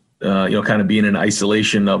not. Kind of being in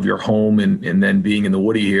isolation of your home and then being in the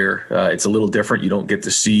Woody here, it's a little different. You don't get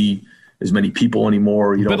to see as many people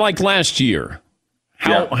anymore. But like last year,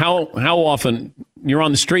 how often you're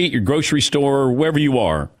on the street, your grocery store, wherever you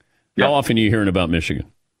are, how often are you hearing about Michigan?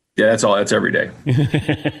 Yeah, that's all. That's every day.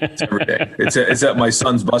 It's every day. It's at my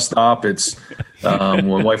son's bus stop. It's when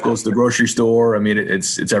my wife goes to the grocery store. I mean,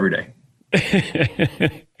 it's every day.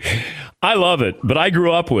 I love it, but I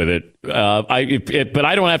grew up with it. But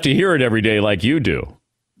I don't have to hear it every day like you do.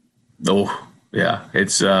 Oh, yeah.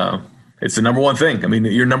 It's the number one thing. I mean,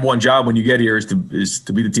 your number one job when you get here is to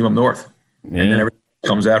beat the team up north. Yeah. And then everything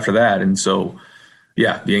comes after that. And so,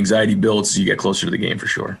 yeah, the anxiety builds as you get closer to the game for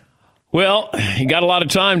sure. Well, you got a lot of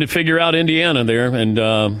time to figure out Indiana there.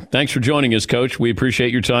 And thanks for joining us, Coach. We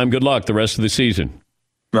appreciate your time. Good luck the rest of the season.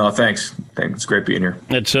 No, thanks. It's great being here.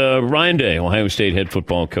 It's Ryan Day, Ohio State head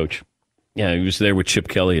football coach. Yeah, he was there with Chip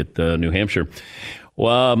Kelly at New Hampshire.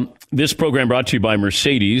 Well, this program brought to you by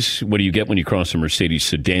Mercedes. What do you get when you cross a Mercedes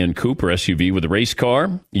sedan, coupe, or SUV with a race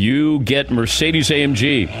car? You get Mercedes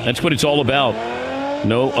AMG. That's what it's all about.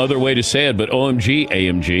 No other way to say it, but OMG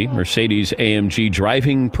AMG, Mercedes AMG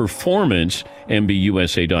driving performance,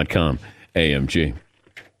 MBUSA.com, AMG.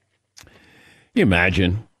 You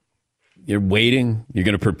imagine you're waiting, you're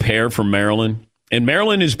going to prepare for Maryland. And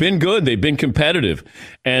Maryland has been good. They've been competitive.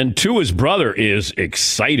 And Tua's brother is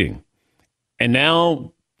exciting. And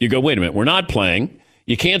now you go, wait a minute, we're not playing.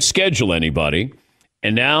 You can't schedule anybody.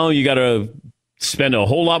 And now you got to spend a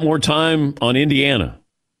whole lot more time on Indiana.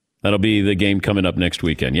 That'll be the game coming up next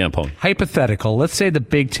weekend. Yeah, Paul. Hypothetical. Let's say the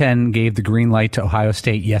Big Ten gave the green light to Ohio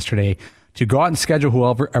State yesterday to go out and schedule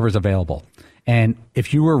whoever's available. And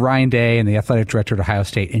if you were Ryan Day and the athletic director at Ohio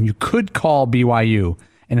State, and you could call BYU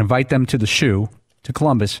and invite them to the shoe, to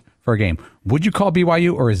Columbus for a game, would you call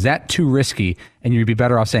BYU, or is that too risky and you'd be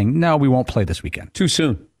better off saying, no, we won't play this weekend? Too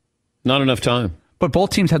soon. Not enough time. But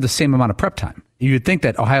both teams have the same amount of prep time. You'd think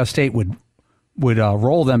that Ohio State would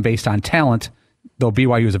roll them based on talent, though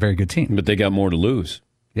BYU is a very good team. But they got more to lose.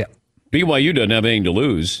 Yeah. BYU doesn't have anything to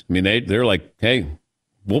lose. I mean, they're like, hey,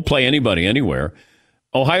 we'll play anybody anywhere.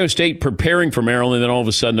 Ohio State preparing for Maryland, then all of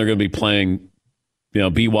a sudden they're going to be playing,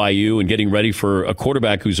 BYU and getting ready for a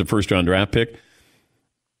quarterback who's a first-round draft pick.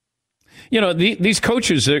 These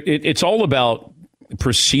coaches, it's all about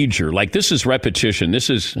procedure. Like, this is repetition. This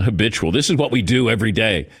is habitual. This is what we do every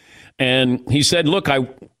day. And he said, look,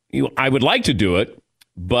 I would like to do it,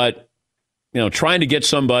 but, trying to get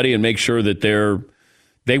somebody and make sure that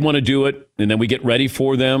they want to do it, and then we get ready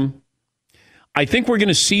for them. I think we're going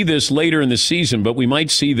to see this later in the season, but we might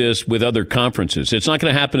see this with other conferences. It's not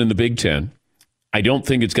going to happen in the Big Ten. I don't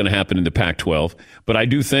think it's going to happen in the Pac-12, but I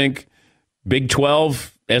do think Big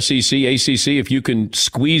 12, SEC, ACC, if you can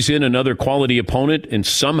squeeze in another quality opponent and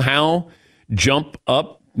somehow jump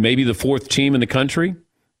up maybe the fourth team in the country,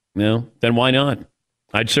 then why not?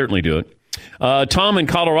 I'd certainly do it. Tom in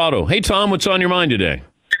Colorado. Hey, Tom, what's on your mind today?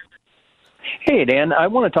 Hey, Dan, I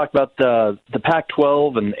want to talk about the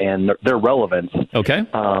Pac-12 and their relevance. Okay.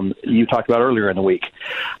 You talked about earlier in the week.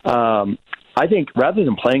 I think rather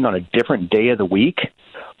than playing on a different day of the week,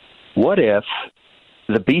 what if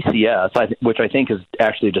the BCS, which I think has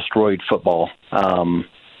actually destroyed football,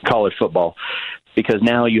 college football, because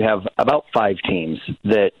now you have about 5 teams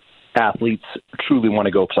that athletes truly want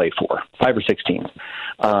to go play for, 5 or 6 teams.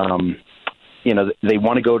 They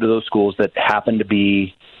want to go to those schools that happen to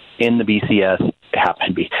be in the BCS,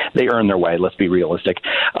 they earn their way, let's be realistic,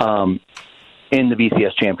 in the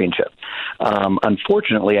BCS championship.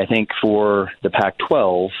 Unfortunately, I think for the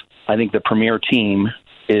Pac-12, I think the premier team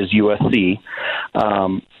is USC.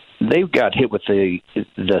 They've got hit with the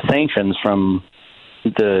sanctions from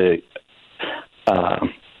the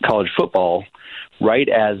college football right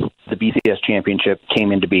as the BCS championship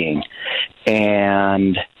came into being.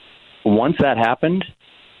 And once that happened,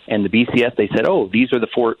 and the BCS, they said, these are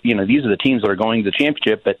the teams that are going to the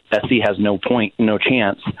championship, but SC has no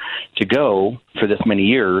chance to go for this many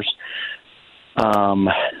years.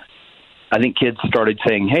 I think kids started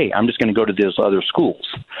saying, hey, I'm just going to go to those other schools.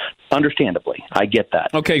 Understandably, I get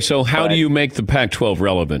that. Okay, so how do you make the Pac-12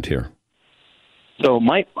 relevant here? So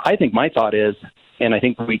I think my thought is, and I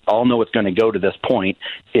think we all know it's going to go to this point,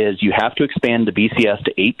 is you have to expand the BCS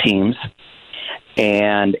to 8 teams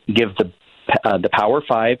and give the Power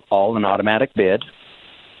 5 all an automatic bid,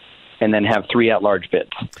 and then have 3 at-large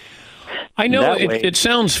bids. I know it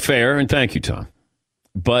sounds fair, and thank you, Tom.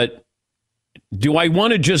 But do I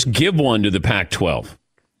want to just give one to the Pac-12?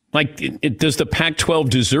 Does the Pac-12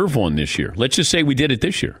 deserve one this year? Let's just say we did it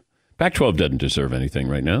this year. Pac-12 doesn't deserve anything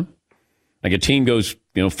right now. Like a team goes,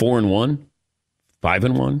 4-1,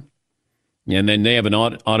 5-1, and then they have an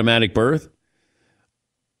automatic berth.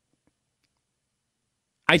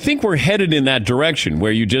 I think we're headed in that direction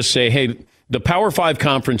where you just say, hey, the Power 5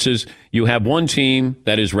 conferences, you have one team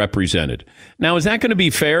that is represented. Now, is that going to be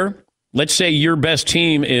fair? Let's say your best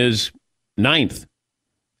team is 9th,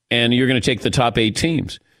 and you're going to take the top 8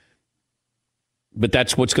 teams. But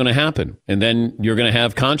that's what's going to happen. And then you're going to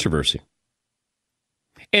have controversy.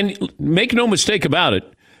 And make no mistake about it,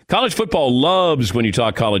 college football loves when you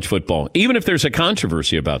talk college football, even if there's a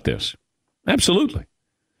controversy about this. Absolutely.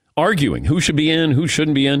 Arguing who should be in, who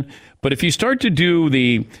shouldn't be in. But if you start to do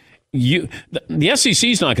the SEC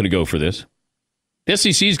is not going to go for this. The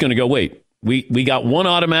SEC is going to go, wait, we got one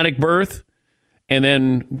automatic berth, and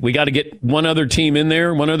then we got to get one other team in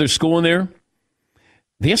there, one other school in there.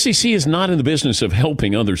 The SEC is not in the business of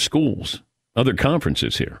helping other schools, other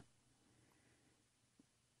conferences here.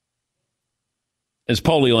 As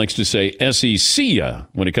Paulie likes to say, SEC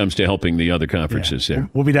when it comes to helping the other conferences here.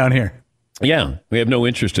 We'll be down here. Yeah, we have no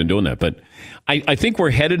interest in doing that. But I think we're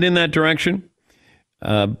headed in that direction.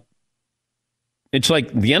 It's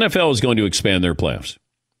like the NFL is going to expand their playoffs.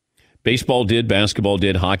 Baseball did, basketball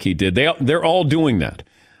did, hockey did. They're all doing that.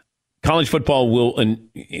 College football will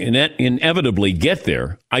inevitably get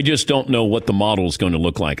there. I just don't know what the model is going to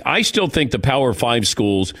look like. I still think the Power 5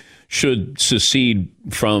 schools should secede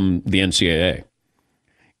from the NCAA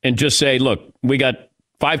and just say, look, we got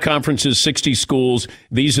 5 conferences, 60 schools.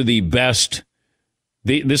 These are the best.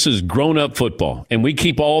 This is grown-up football, and we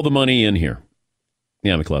keep all the money in here.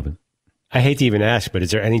 Yeah, McLovin. I hate to even ask, but is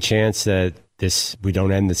there any chance that we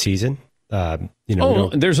don't end the season?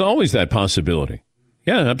 There's always that possibility.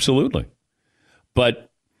 Yeah, absolutely. But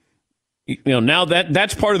now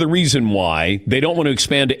that's part of the reason why they don't want to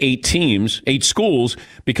expand to 8 teams, 8 schools,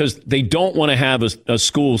 because they don't want to have a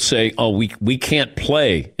school say, "Oh, we can't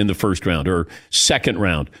play in the first round or second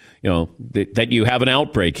round." That you have an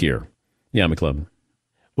outbreak here. Yeah, McLovin.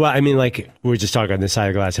 Well, I mean, like we were just talking on this side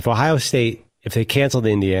of the glass. If Ohio State, if they cancel the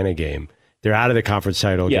Indiana game, they're out of the conference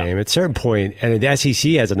title game. At a certain point, and the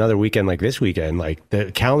SEC has another weekend like this weekend, like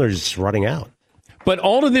the calendar's running out. But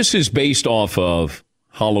all of this is based off of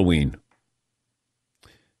Halloween.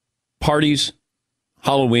 Parties,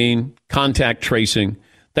 Halloween, contact tracing.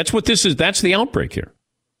 That's what this is. That's the outbreak here.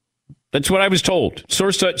 That's what I was told.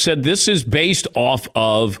 Source said this is based off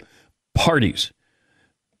of parties.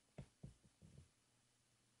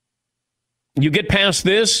 You get past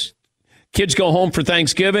this, kids go home for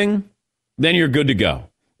Thanksgiving, then you're good to go.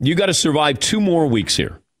 You got to survive 2 more weeks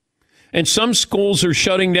here. And some schools are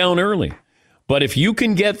shutting down early. But if you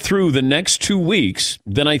can get through the next 2 weeks,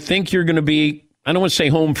 then I think you're going to be, I don't want to say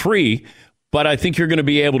home free, but I think you're going to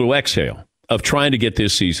be able to exhale of trying to get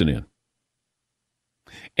this season in.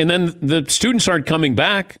 And then the students aren't coming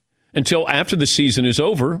back until after the season is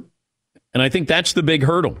over. And I think that's the big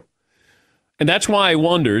hurdle. And that's why I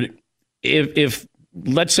wondered if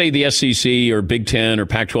let's say the SEC or Big Ten or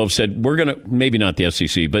Pac-12 said, we're going to, maybe not the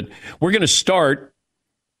SEC, but we're going to start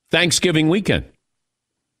Thanksgiving weekend.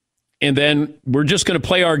 And then we're just going to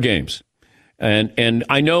play our games. And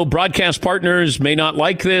I know broadcast partners may not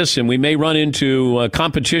like this, and we may run into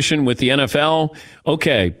competition with the NFL.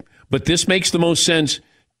 Okay, but this makes the most sense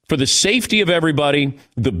for the safety of everybody,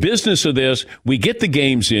 the business of this. We get the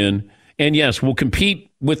games in, and yes, we'll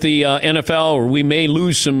compete with the NFL, or we may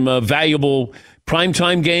lose some valuable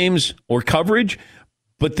primetime games or coverage,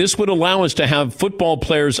 but this would allow us to have football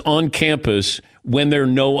players on campus when there are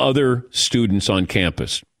no other students on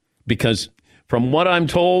campus. Because from what I'm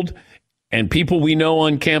told, and people we know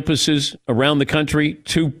on campuses around the country,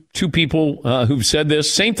 two people who've said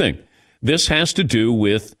this, same thing. This has to do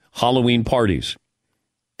with Halloween parties.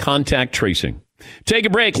 Contact tracing. Take a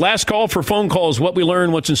break. Last call for phone calls. What we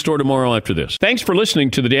learn, what's in store tomorrow after this. Thanks for listening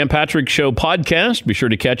to the Dan Patrick Show podcast. Be sure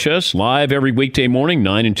to catch us live every weekday morning,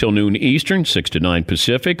 9 until noon Eastern, 6 to 9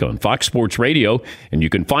 Pacific on Fox Sports Radio. And you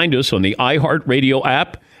can find us on the iHeartRadio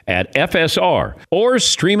app at FSR, or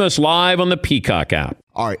stream us live on the Peacock app.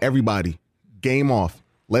 All right, everybody, game off.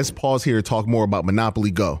 Let's pause here to talk more about Monopoly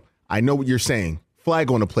Go. I know what you're saying. Flag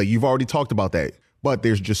on the play. You've already talked about that. But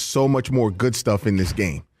there's just so much more good stuff in this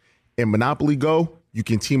game. In Monopoly Go, you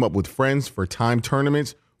can team up with friends for timed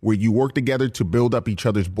tournaments where you work together to build up each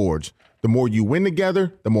other's boards. The more you win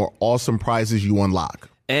together, the more awesome prizes you unlock.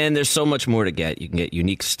 And there's so much more to get. You can get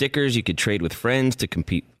unique stickers. You could trade with friends to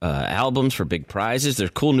compete albums for big prizes. There's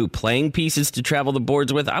cool new playing pieces to travel the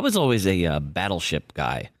boards with. I was always a battleship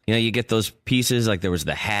guy. You know, you get those pieces, like there was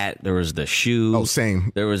the hat, there was the shoe. Oh,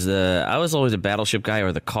 same. I was always a battleship guy,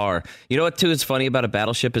 or the car. You know what, too, is funny about a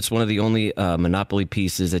battleship? It's one of the only Monopoly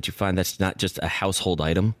pieces that you find that's not just a household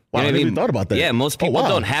item. Wow, You know I what never even thought about that. Yeah, most people wow.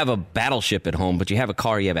 don't have a battleship at home, but you have a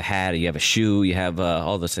car, you have a hat, you have a shoe, you have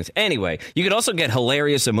all those things. Anyway, you could also get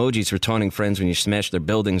hilarious emojis for taunting friends when you smash their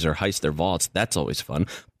buildings or heist their vaults. That's always fun.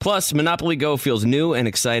 Plus, Monopoly Go feels new and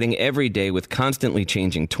exciting every day with constantly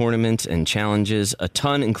changing tournaments and challenges. A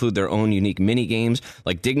ton include their own unique mini games,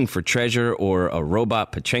 like digging for treasure or a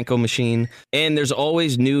robot Pachinko machine. And there's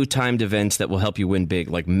always new timed events that will help you win big,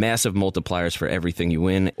 like massive multipliers for everything you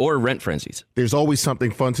win, or rent frenzies. There's always something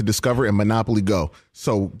fun to discover in Monopoly Go.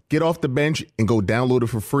 So get off the bench and go download it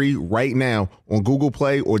for free right now on Google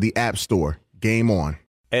Play or the App Store. Game on.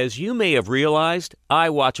 As you may have realized, I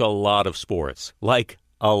watch a lot of sports, like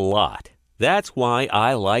a lot. That's why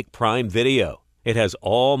I like Prime Video. It has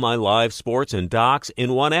all my live sports and docs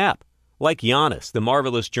in one app, like Giannis, The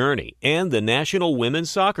Marvelous Journey, and the National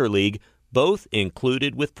Women's Soccer League, both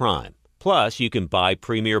included with Prime. Plus, you can buy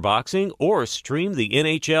Premier Boxing or stream the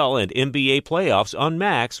NHL and NBA playoffs on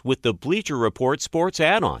Max with the Bleacher Report Sports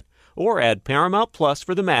add-on, or add Paramount Plus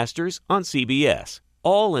for the Masters on CBS.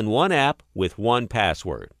 All in one app with one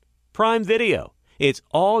password. Prime Video. It's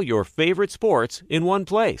all your favorite sports in one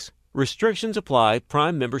place. Restrictions apply.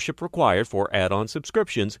 Prime membership required for add-on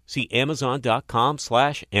subscriptions. See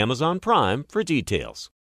Amazon.com/Amazon Prime for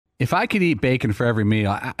details. If I could eat bacon for every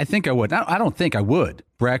meal, I think I would. I don't think I would.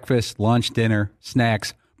 Breakfast, lunch, dinner,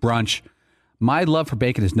 snacks, brunch. My love for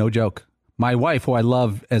bacon is no joke. My wife, who I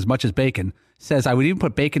love as much as bacon, says I would even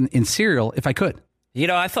put bacon in cereal if I could. You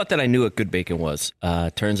know, I thought that I knew what good bacon was.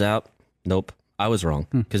 Turns out, nope, I was wrong.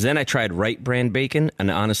 Because then I tried Wright brand bacon,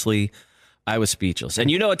 and honestly, I was speechless.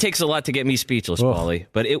 And you know it takes a lot to get me speechless, Paulie,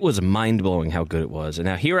 but it was mind-blowing how good it was. And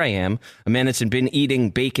now here I am, a man that's been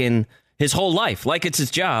eating bacon his whole life, like it's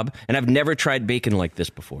his job, and I've never tried bacon like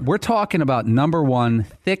this before. We're talking about number one,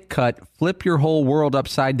 thick-cut, flip your whole world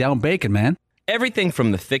upside-down bacon, man. Everything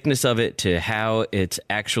from the thickness of it to how it's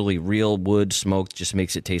actually real wood smoked just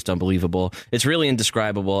makes it taste unbelievable. It's really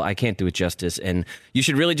indescribable. I can't do it justice, and you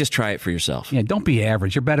should really just try it for yourself. Yeah, don't be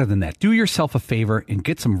average. You're better than that. Do yourself a favor and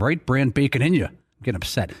get some Wright brand bacon in you. I'm getting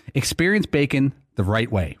upset. Experience bacon the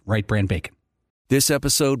right way. Wright brand bacon. This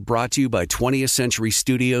episode brought to you by 20th Century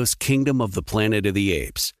Studios' Kingdom of the Planet of the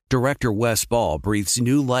Apes. Director Wes Ball breathes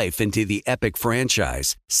new life into the epic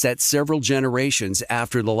franchise, set several generations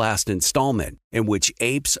after the last installment, in which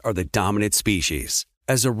apes are the dominant species.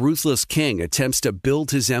 As a ruthless king attempts to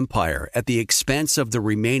build his empire at the expense of the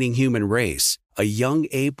remaining human race, a young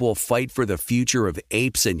ape will fight for the future of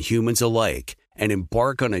apes and humans alike and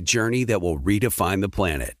embark on a journey that will redefine the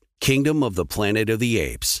planet. Kingdom of the Planet of the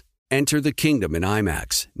Apes. Enter the kingdom in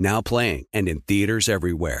IMAX, now playing and in theaters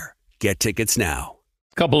everywhere. Get tickets now.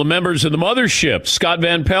 A couple of members of the mothership, Scott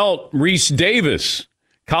Van Pelt, Reese Davis.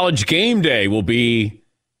 College game day will be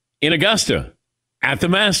in Augusta. at the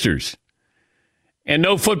Masters. And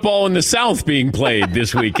no football in the South being played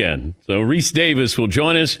this weekend. So Reese Davis will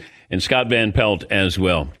join us, and Scott Van Pelt as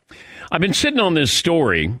well. I've been sitting on this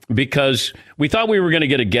story because we thought we were going to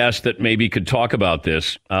get a guest that maybe could talk about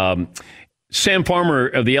this. Sam Farmer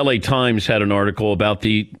of the LA Times had an article about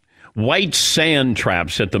the white sand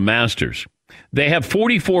traps at the Masters. They have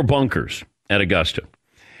 44 bunkers at Augusta.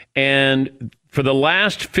 And for the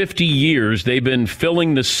last 50 years, they've been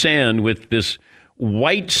filling the sand with this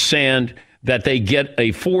white sand that they get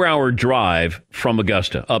a 4-hour drive from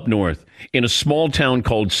Augusta up north in a small town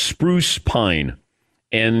called Spruce Pine.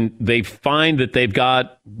 And they find that they've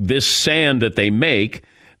got this sand that they make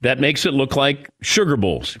that makes it look like sugar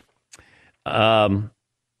bowls. So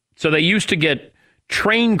they used to get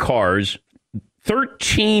train cars,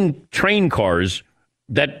 13 train cars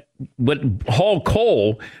that would haul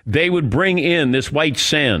coal. They would bring in this white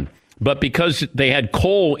sand. But because they had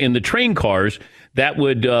coal in the train cars, that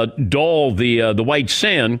would dull the white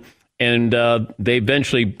sand, and they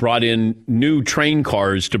eventually brought in new train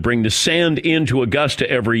cars to bring the sand into Augusta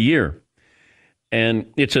every year.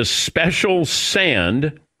 And it's a special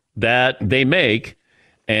sand that they make,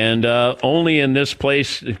 and only in this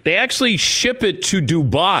place. They actually ship it to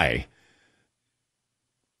Dubai.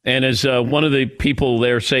 And as one of the people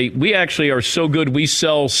there say, we actually are so good we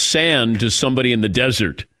sell sand to somebody in the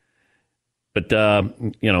desert. But,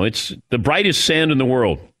 it's the brightest sand in the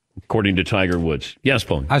world, according to Tiger Woods. Yes,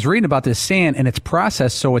 Paul. I was reading about this sand, and it's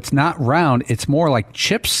processed so it's not round. It's more like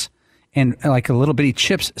chips and like a little bitty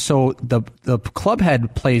chips. So the club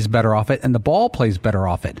head plays better off it, and the ball plays better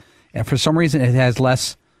off it. And for some reason, it has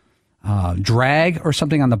less drag or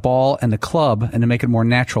something on the ball and the club, and to make it more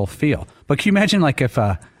natural feel. But can you imagine if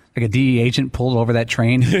a DE agent pulled over that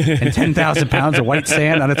train and 10,000 pounds of white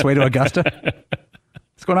sand on its way to Augusta?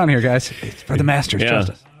 What's going on here, guys? It's for the Masters. Yeah.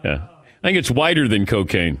 I think it's whiter than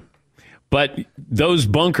cocaine. But those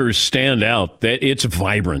bunkers stand out. That it's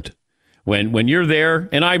vibrant. When you're there,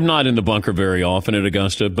 and I'm not in the bunker very often at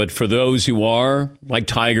Augusta, but for those who are, like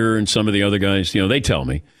Tiger and some of the other guys, they tell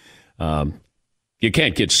me, you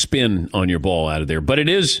can't get spin on your ball out of there. But it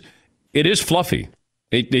is fluffy.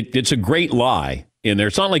 It's a great lie in there.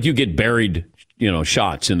 It's not like you get buried,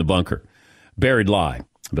 shots in the bunker. Buried lie.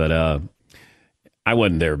 But I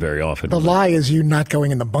wasn't there very often. The lie is you not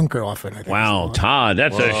going in the bunker often. I think. Wow, Todd,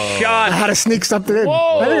 that's a shot. I had to sneak something in.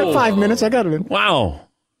 Whoa. I think 5 minutes, I got it in. Wow.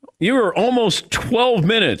 You were almost 12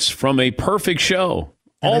 minutes from a perfect show.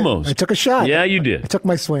 Almost. I took a shot. Yeah, you did. I took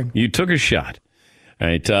my swing. You took a shot. All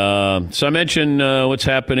right. So I mentioned what's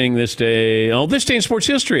happening this day. Oh, this day in sports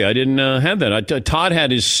history. I didn't have that. Todd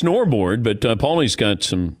had his snoreboard, but Paulie's got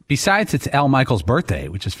some. Besides, it's Al Michaels' birthday,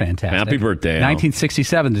 which is fantastic. Happy birthday, Al.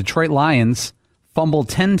 1967, Detroit Lions fumbled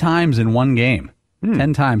 10 times in one game.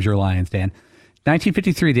 10 times your Lions, Dan.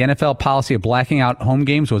 1953, the NFL policy of blacking out home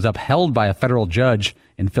games was upheld by a federal judge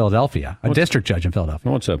in Philadelphia, district judge in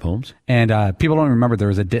Philadelphia. What's up, Holmes? And people don't remember there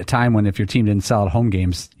was a time when if your team didn't sell at home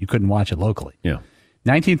games, you couldn't watch it locally. Yeah.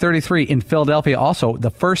 1933, in Philadelphia also,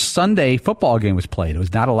 the first Sunday football game was played. It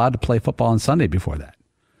was not allowed to play football on Sunday before that.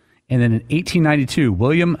 And then in 1892,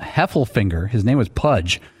 William Heffelfinger, his name was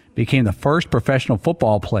Pudge, became the first professional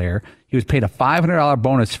football player. He was paid a $500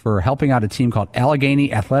 bonus for helping out a team called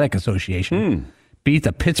Allegheny Athletic Association. Beat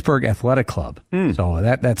the Pittsburgh Athletic Club. So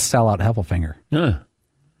that's sellout Heffelfinger.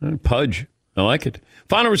 Pudge. I like it.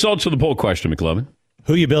 Final results of the poll question, McLovin.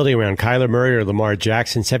 Who are you building around, Kyler Murray or Lamar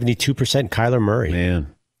Jackson? 72% Kyler Murray.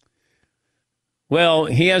 Man. Well,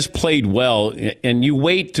 he has played well, and you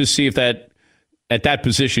wait to see if at that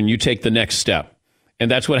position you take the next step. And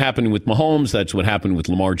that's what happened with Mahomes. That's what happened with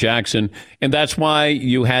Lamar Jackson. And that's why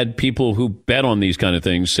you had people who bet on these kind of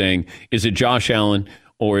things saying, is it Josh Allen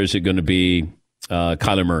or is it going to be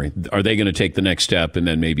Kyler Murray? Are they going to take the next step and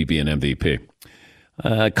then maybe be an MVP?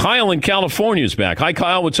 Kyle in California is back. Hi,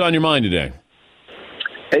 Kyle. What's on your mind today?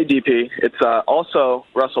 Hey, DP. It's also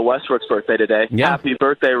Russell Westbrook's birthday today. Yeah. Happy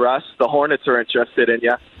birthday, Russ. The Hornets are interested in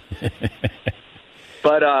you.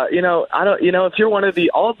 But, I don't, if you're one of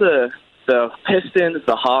all the Pistons,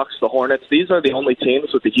 the Hawks, the Hornets, these are the only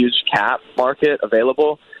teams with a huge cap market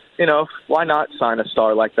available. Why not sign a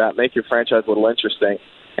star like that? Make your franchise a little interesting.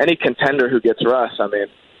 Any contender who gets Russ,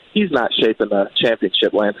 he's not shaping the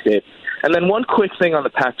championship landscape. And then one quick thing on the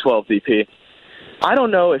Pac-12, DP. I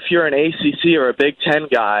don't know if you're an ACC or a Big Ten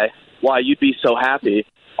guy, why you'd be so happy.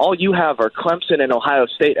 All you have are Clemson and Ohio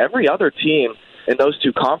State. Every other team in those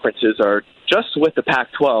two conferences are just with the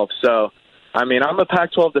Pac-12. So, I'm a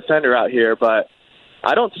Pac-12 defender out here, but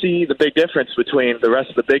I don't see the big difference between the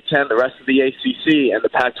rest of the Big Ten, the rest of the ACC, and the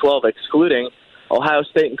Pac-12, excluding Ohio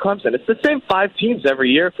State and Clemson. It's the same 5 teams every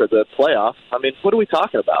year for the playoff. I mean, what are we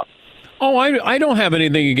talking about? Oh, I don't have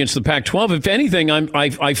anything against the Pac-12. If anything,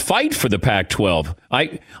 I fight for the Pac-12.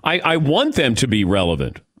 I want them to be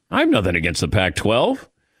relevant. I have nothing against the Pac-12.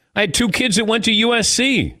 I had 2 kids that went to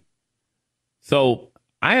USC. So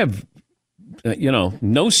I have,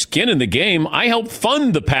 no skin in the game. I help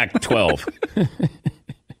fund the Pac-12.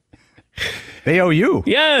 They owe you.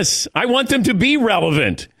 Yes, I want them to be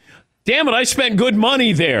relevant. Damn it, I spent good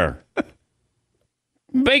money there.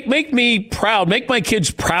 Make me proud. Make my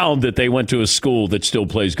kids proud that they went to a school that still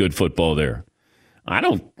plays good football there. I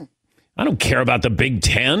don't care about the Big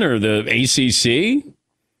Ten or the ACC.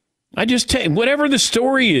 I just take whatever the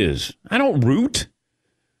story is. I don't root.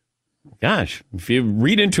 Gosh, if you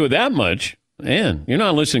read into it that much, man, you're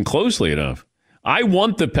not listening closely enough. I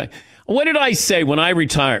want the... What did I say when I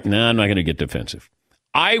retired? No, I'm not going to get defensive.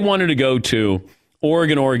 I wanted to go to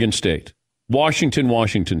Oregon State,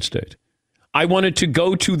 Washington State. I wanted to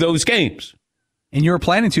go to those games. And you were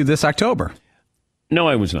planning to this October. No,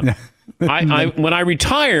 I was not. When I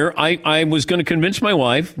retire, I was going to convince my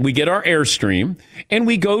wife, we get our Airstream, and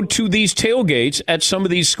we go to these tailgates at some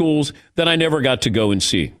of these schools that I never got to go and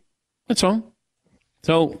see. That's all.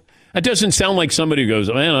 So that doesn't sound like somebody who goes,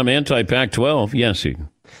 man, I'm anti-Pac-12. Yes, Eden.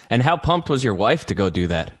 And how pumped was your wife to go do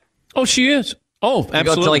that? Oh, she is. Oh,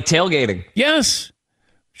 absolutely. Go to like tailgating. Yes.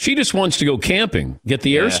 She just wants to go camping, get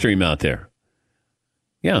the Airstream out there.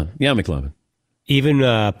 Yeah, McLovin. Even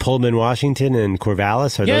Pullman, Washington, and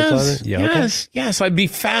Corvallis, are those others? Yeah, yes, okay. Yes. I'd be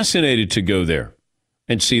fascinated to go there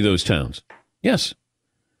and see those towns. Yes.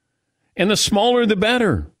 And the smaller, the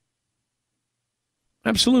better.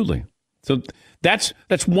 Absolutely. So that's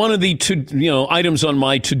one of the items on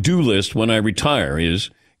my to-do list when I retire is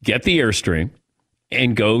get the Airstream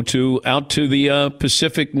and go out to the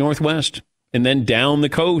Pacific Northwest and then down the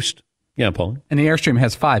coast. Yeah, Paul. And the Airstream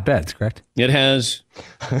has 5 beds, correct? It has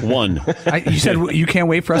 1. You said you can't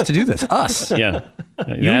wait for us to do this. Us. Yeah.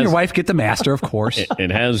 You and your wife get the master, of course.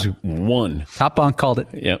 It has 1. Top Bunk called it.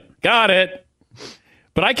 Yep. Got it.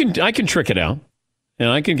 But I can trick it out. And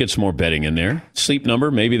I can get some more bedding in there. Sleep Number.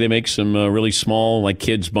 Maybe they make some really small, like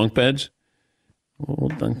kids' bunk beds. Well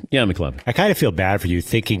done. Yeah, McLovin. I kind of feel bad for you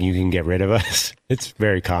thinking you can get rid of us. It's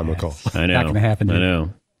very comical. I know. Not going to happen. I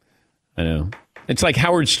know. It's like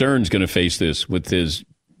Howard Stern's going to face this with his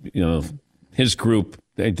group.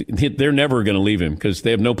 They're never going to leave him because they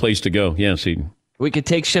have no place to go. Yes, Eden. We could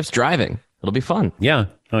take shifts driving. It'll be fun. Yeah.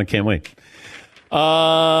 I can't wait.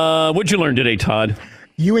 What'd you learn today, Todd?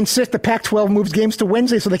 You insist the Pac-12 moves games to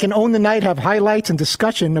Wednesday so they can own the night, have highlights and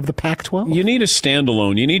discussion of the Pac-12? You need a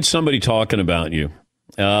standalone. You need somebody talking about you.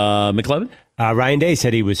 McLevin? Ryan Day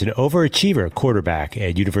said he was an overachiever quarterback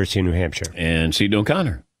at University of New Hampshire. And Seton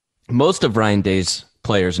O'Connor. Most of Ryan Day's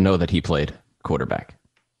players know that he played quarterback.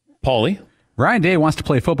 Paulie? Ryan Day wants to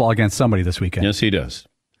play football against somebody this weekend. Yes, he does.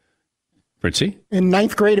 Fritzy? In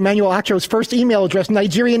 9th grade, Emmanuel Acho's first email address,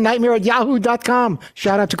 NigerianNightmare@yahoo.com.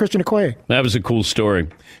 Shout out to Christian Okoye. That was a cool story.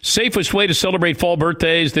 Safest way to celebrate fall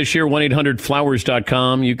birthdays this year,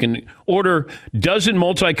 1-800-Flowers.com. You can order dozen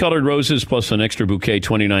multicolored roses plus an extra bouquet,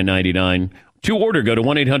 $29.99. To order, go to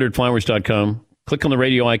 1-800-Flowers.com. Click on the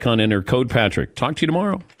radio icon, enter code Patrick. Talk to you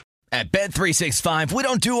tomorrow. At Bet365, we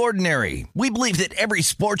don't do ordinary. We believe that every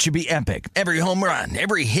sport should be epic. Every home run,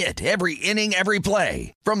 every hit, every inning, every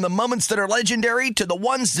play. From the moments that are legendary to the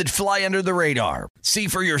ones that fly under the radar. See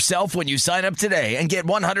for yourself when you sign up today and get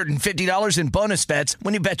 $150 in bonus bets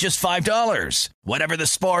when you bet just $5. Whatever the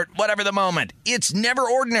sport, whatever the moment, it's never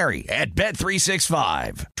ordinary at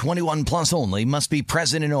Bet365. 21 plus only. Must be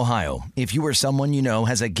present in Ohio. If you or someone you know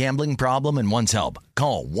has a gambling problem and wants help,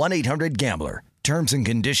 call 1-800-GAMBLER. Terms and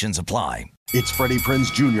conditions apply. It's Freddie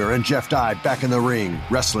Prinze Jr. and Jeff Dye back in the ring.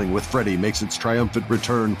 Wrestling with Freddie makes its triumphant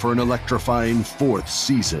return for an electrifying 4th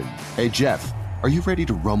season. Hey, Jeff, are you ready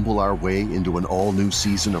to rumble our way into an all-new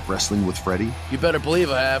season of Wrestling with Freddie? You better believe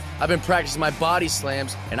I have. I've been practicing my body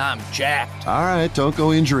slams, and I'm jacked. All right, don't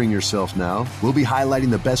go injuring yourself now. We'll be highlighting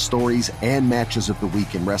the best stories and matches of the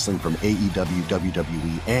week in wrestling from AEW,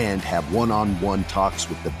 WWE, and have one-on-one talks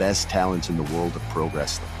with the best talents in the world of pro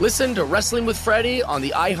wrestling. Listen to Wrestling with Freddie on the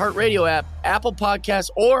iHeartRadio app, Apple Podcasts,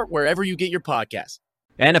 or wherever you get your podcasts.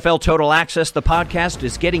 NFL Total Access, the podcast,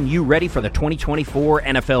 is getting you ready for the 2024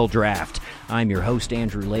 NFL Draft. I'm your host,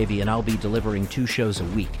 Andrew Levy, and I'll be delivering 2 shows a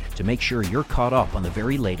week to make sure you're caught up on the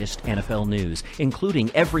very latest NFL news,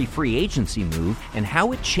 including every free agency move and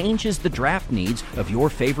how it changes the draft needs of your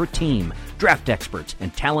favorite team. Draft experts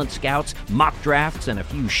and talent scouts, mock drafts, and a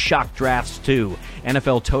few shock drafts, too.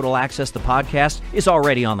 NFL Total Access, the podcast, is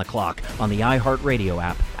already on the clock on the iHeartRadio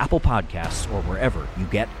app, Apple Podcasts, or wherever you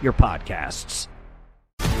get your podcasts.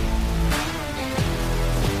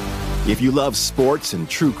 If you love sports and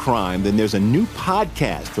true crime, then there's a new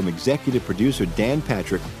podcast from executive producer Dan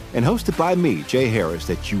Patrick and hosted by me, Jay Harris,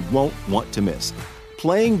 that you won't want to miss.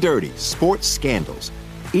 Playing Dirty: Sports Scandals.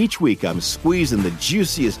 Each week, I'm squeezing the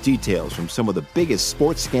juiciest details from some of the biggest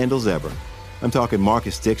sports scandals ever. I'm talking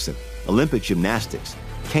Marcus Dixon, Olympic gymnastics,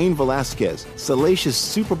 Cain Velasquez, salacious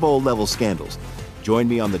Super Bowl-level scandals. Join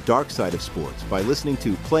me on the dark side of sports by listening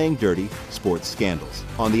to Playing Dirty: Sports Scandals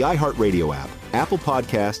on the iHeartRadio app, Apple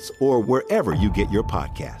Podcasts, or wherever you get your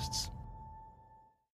podcasts.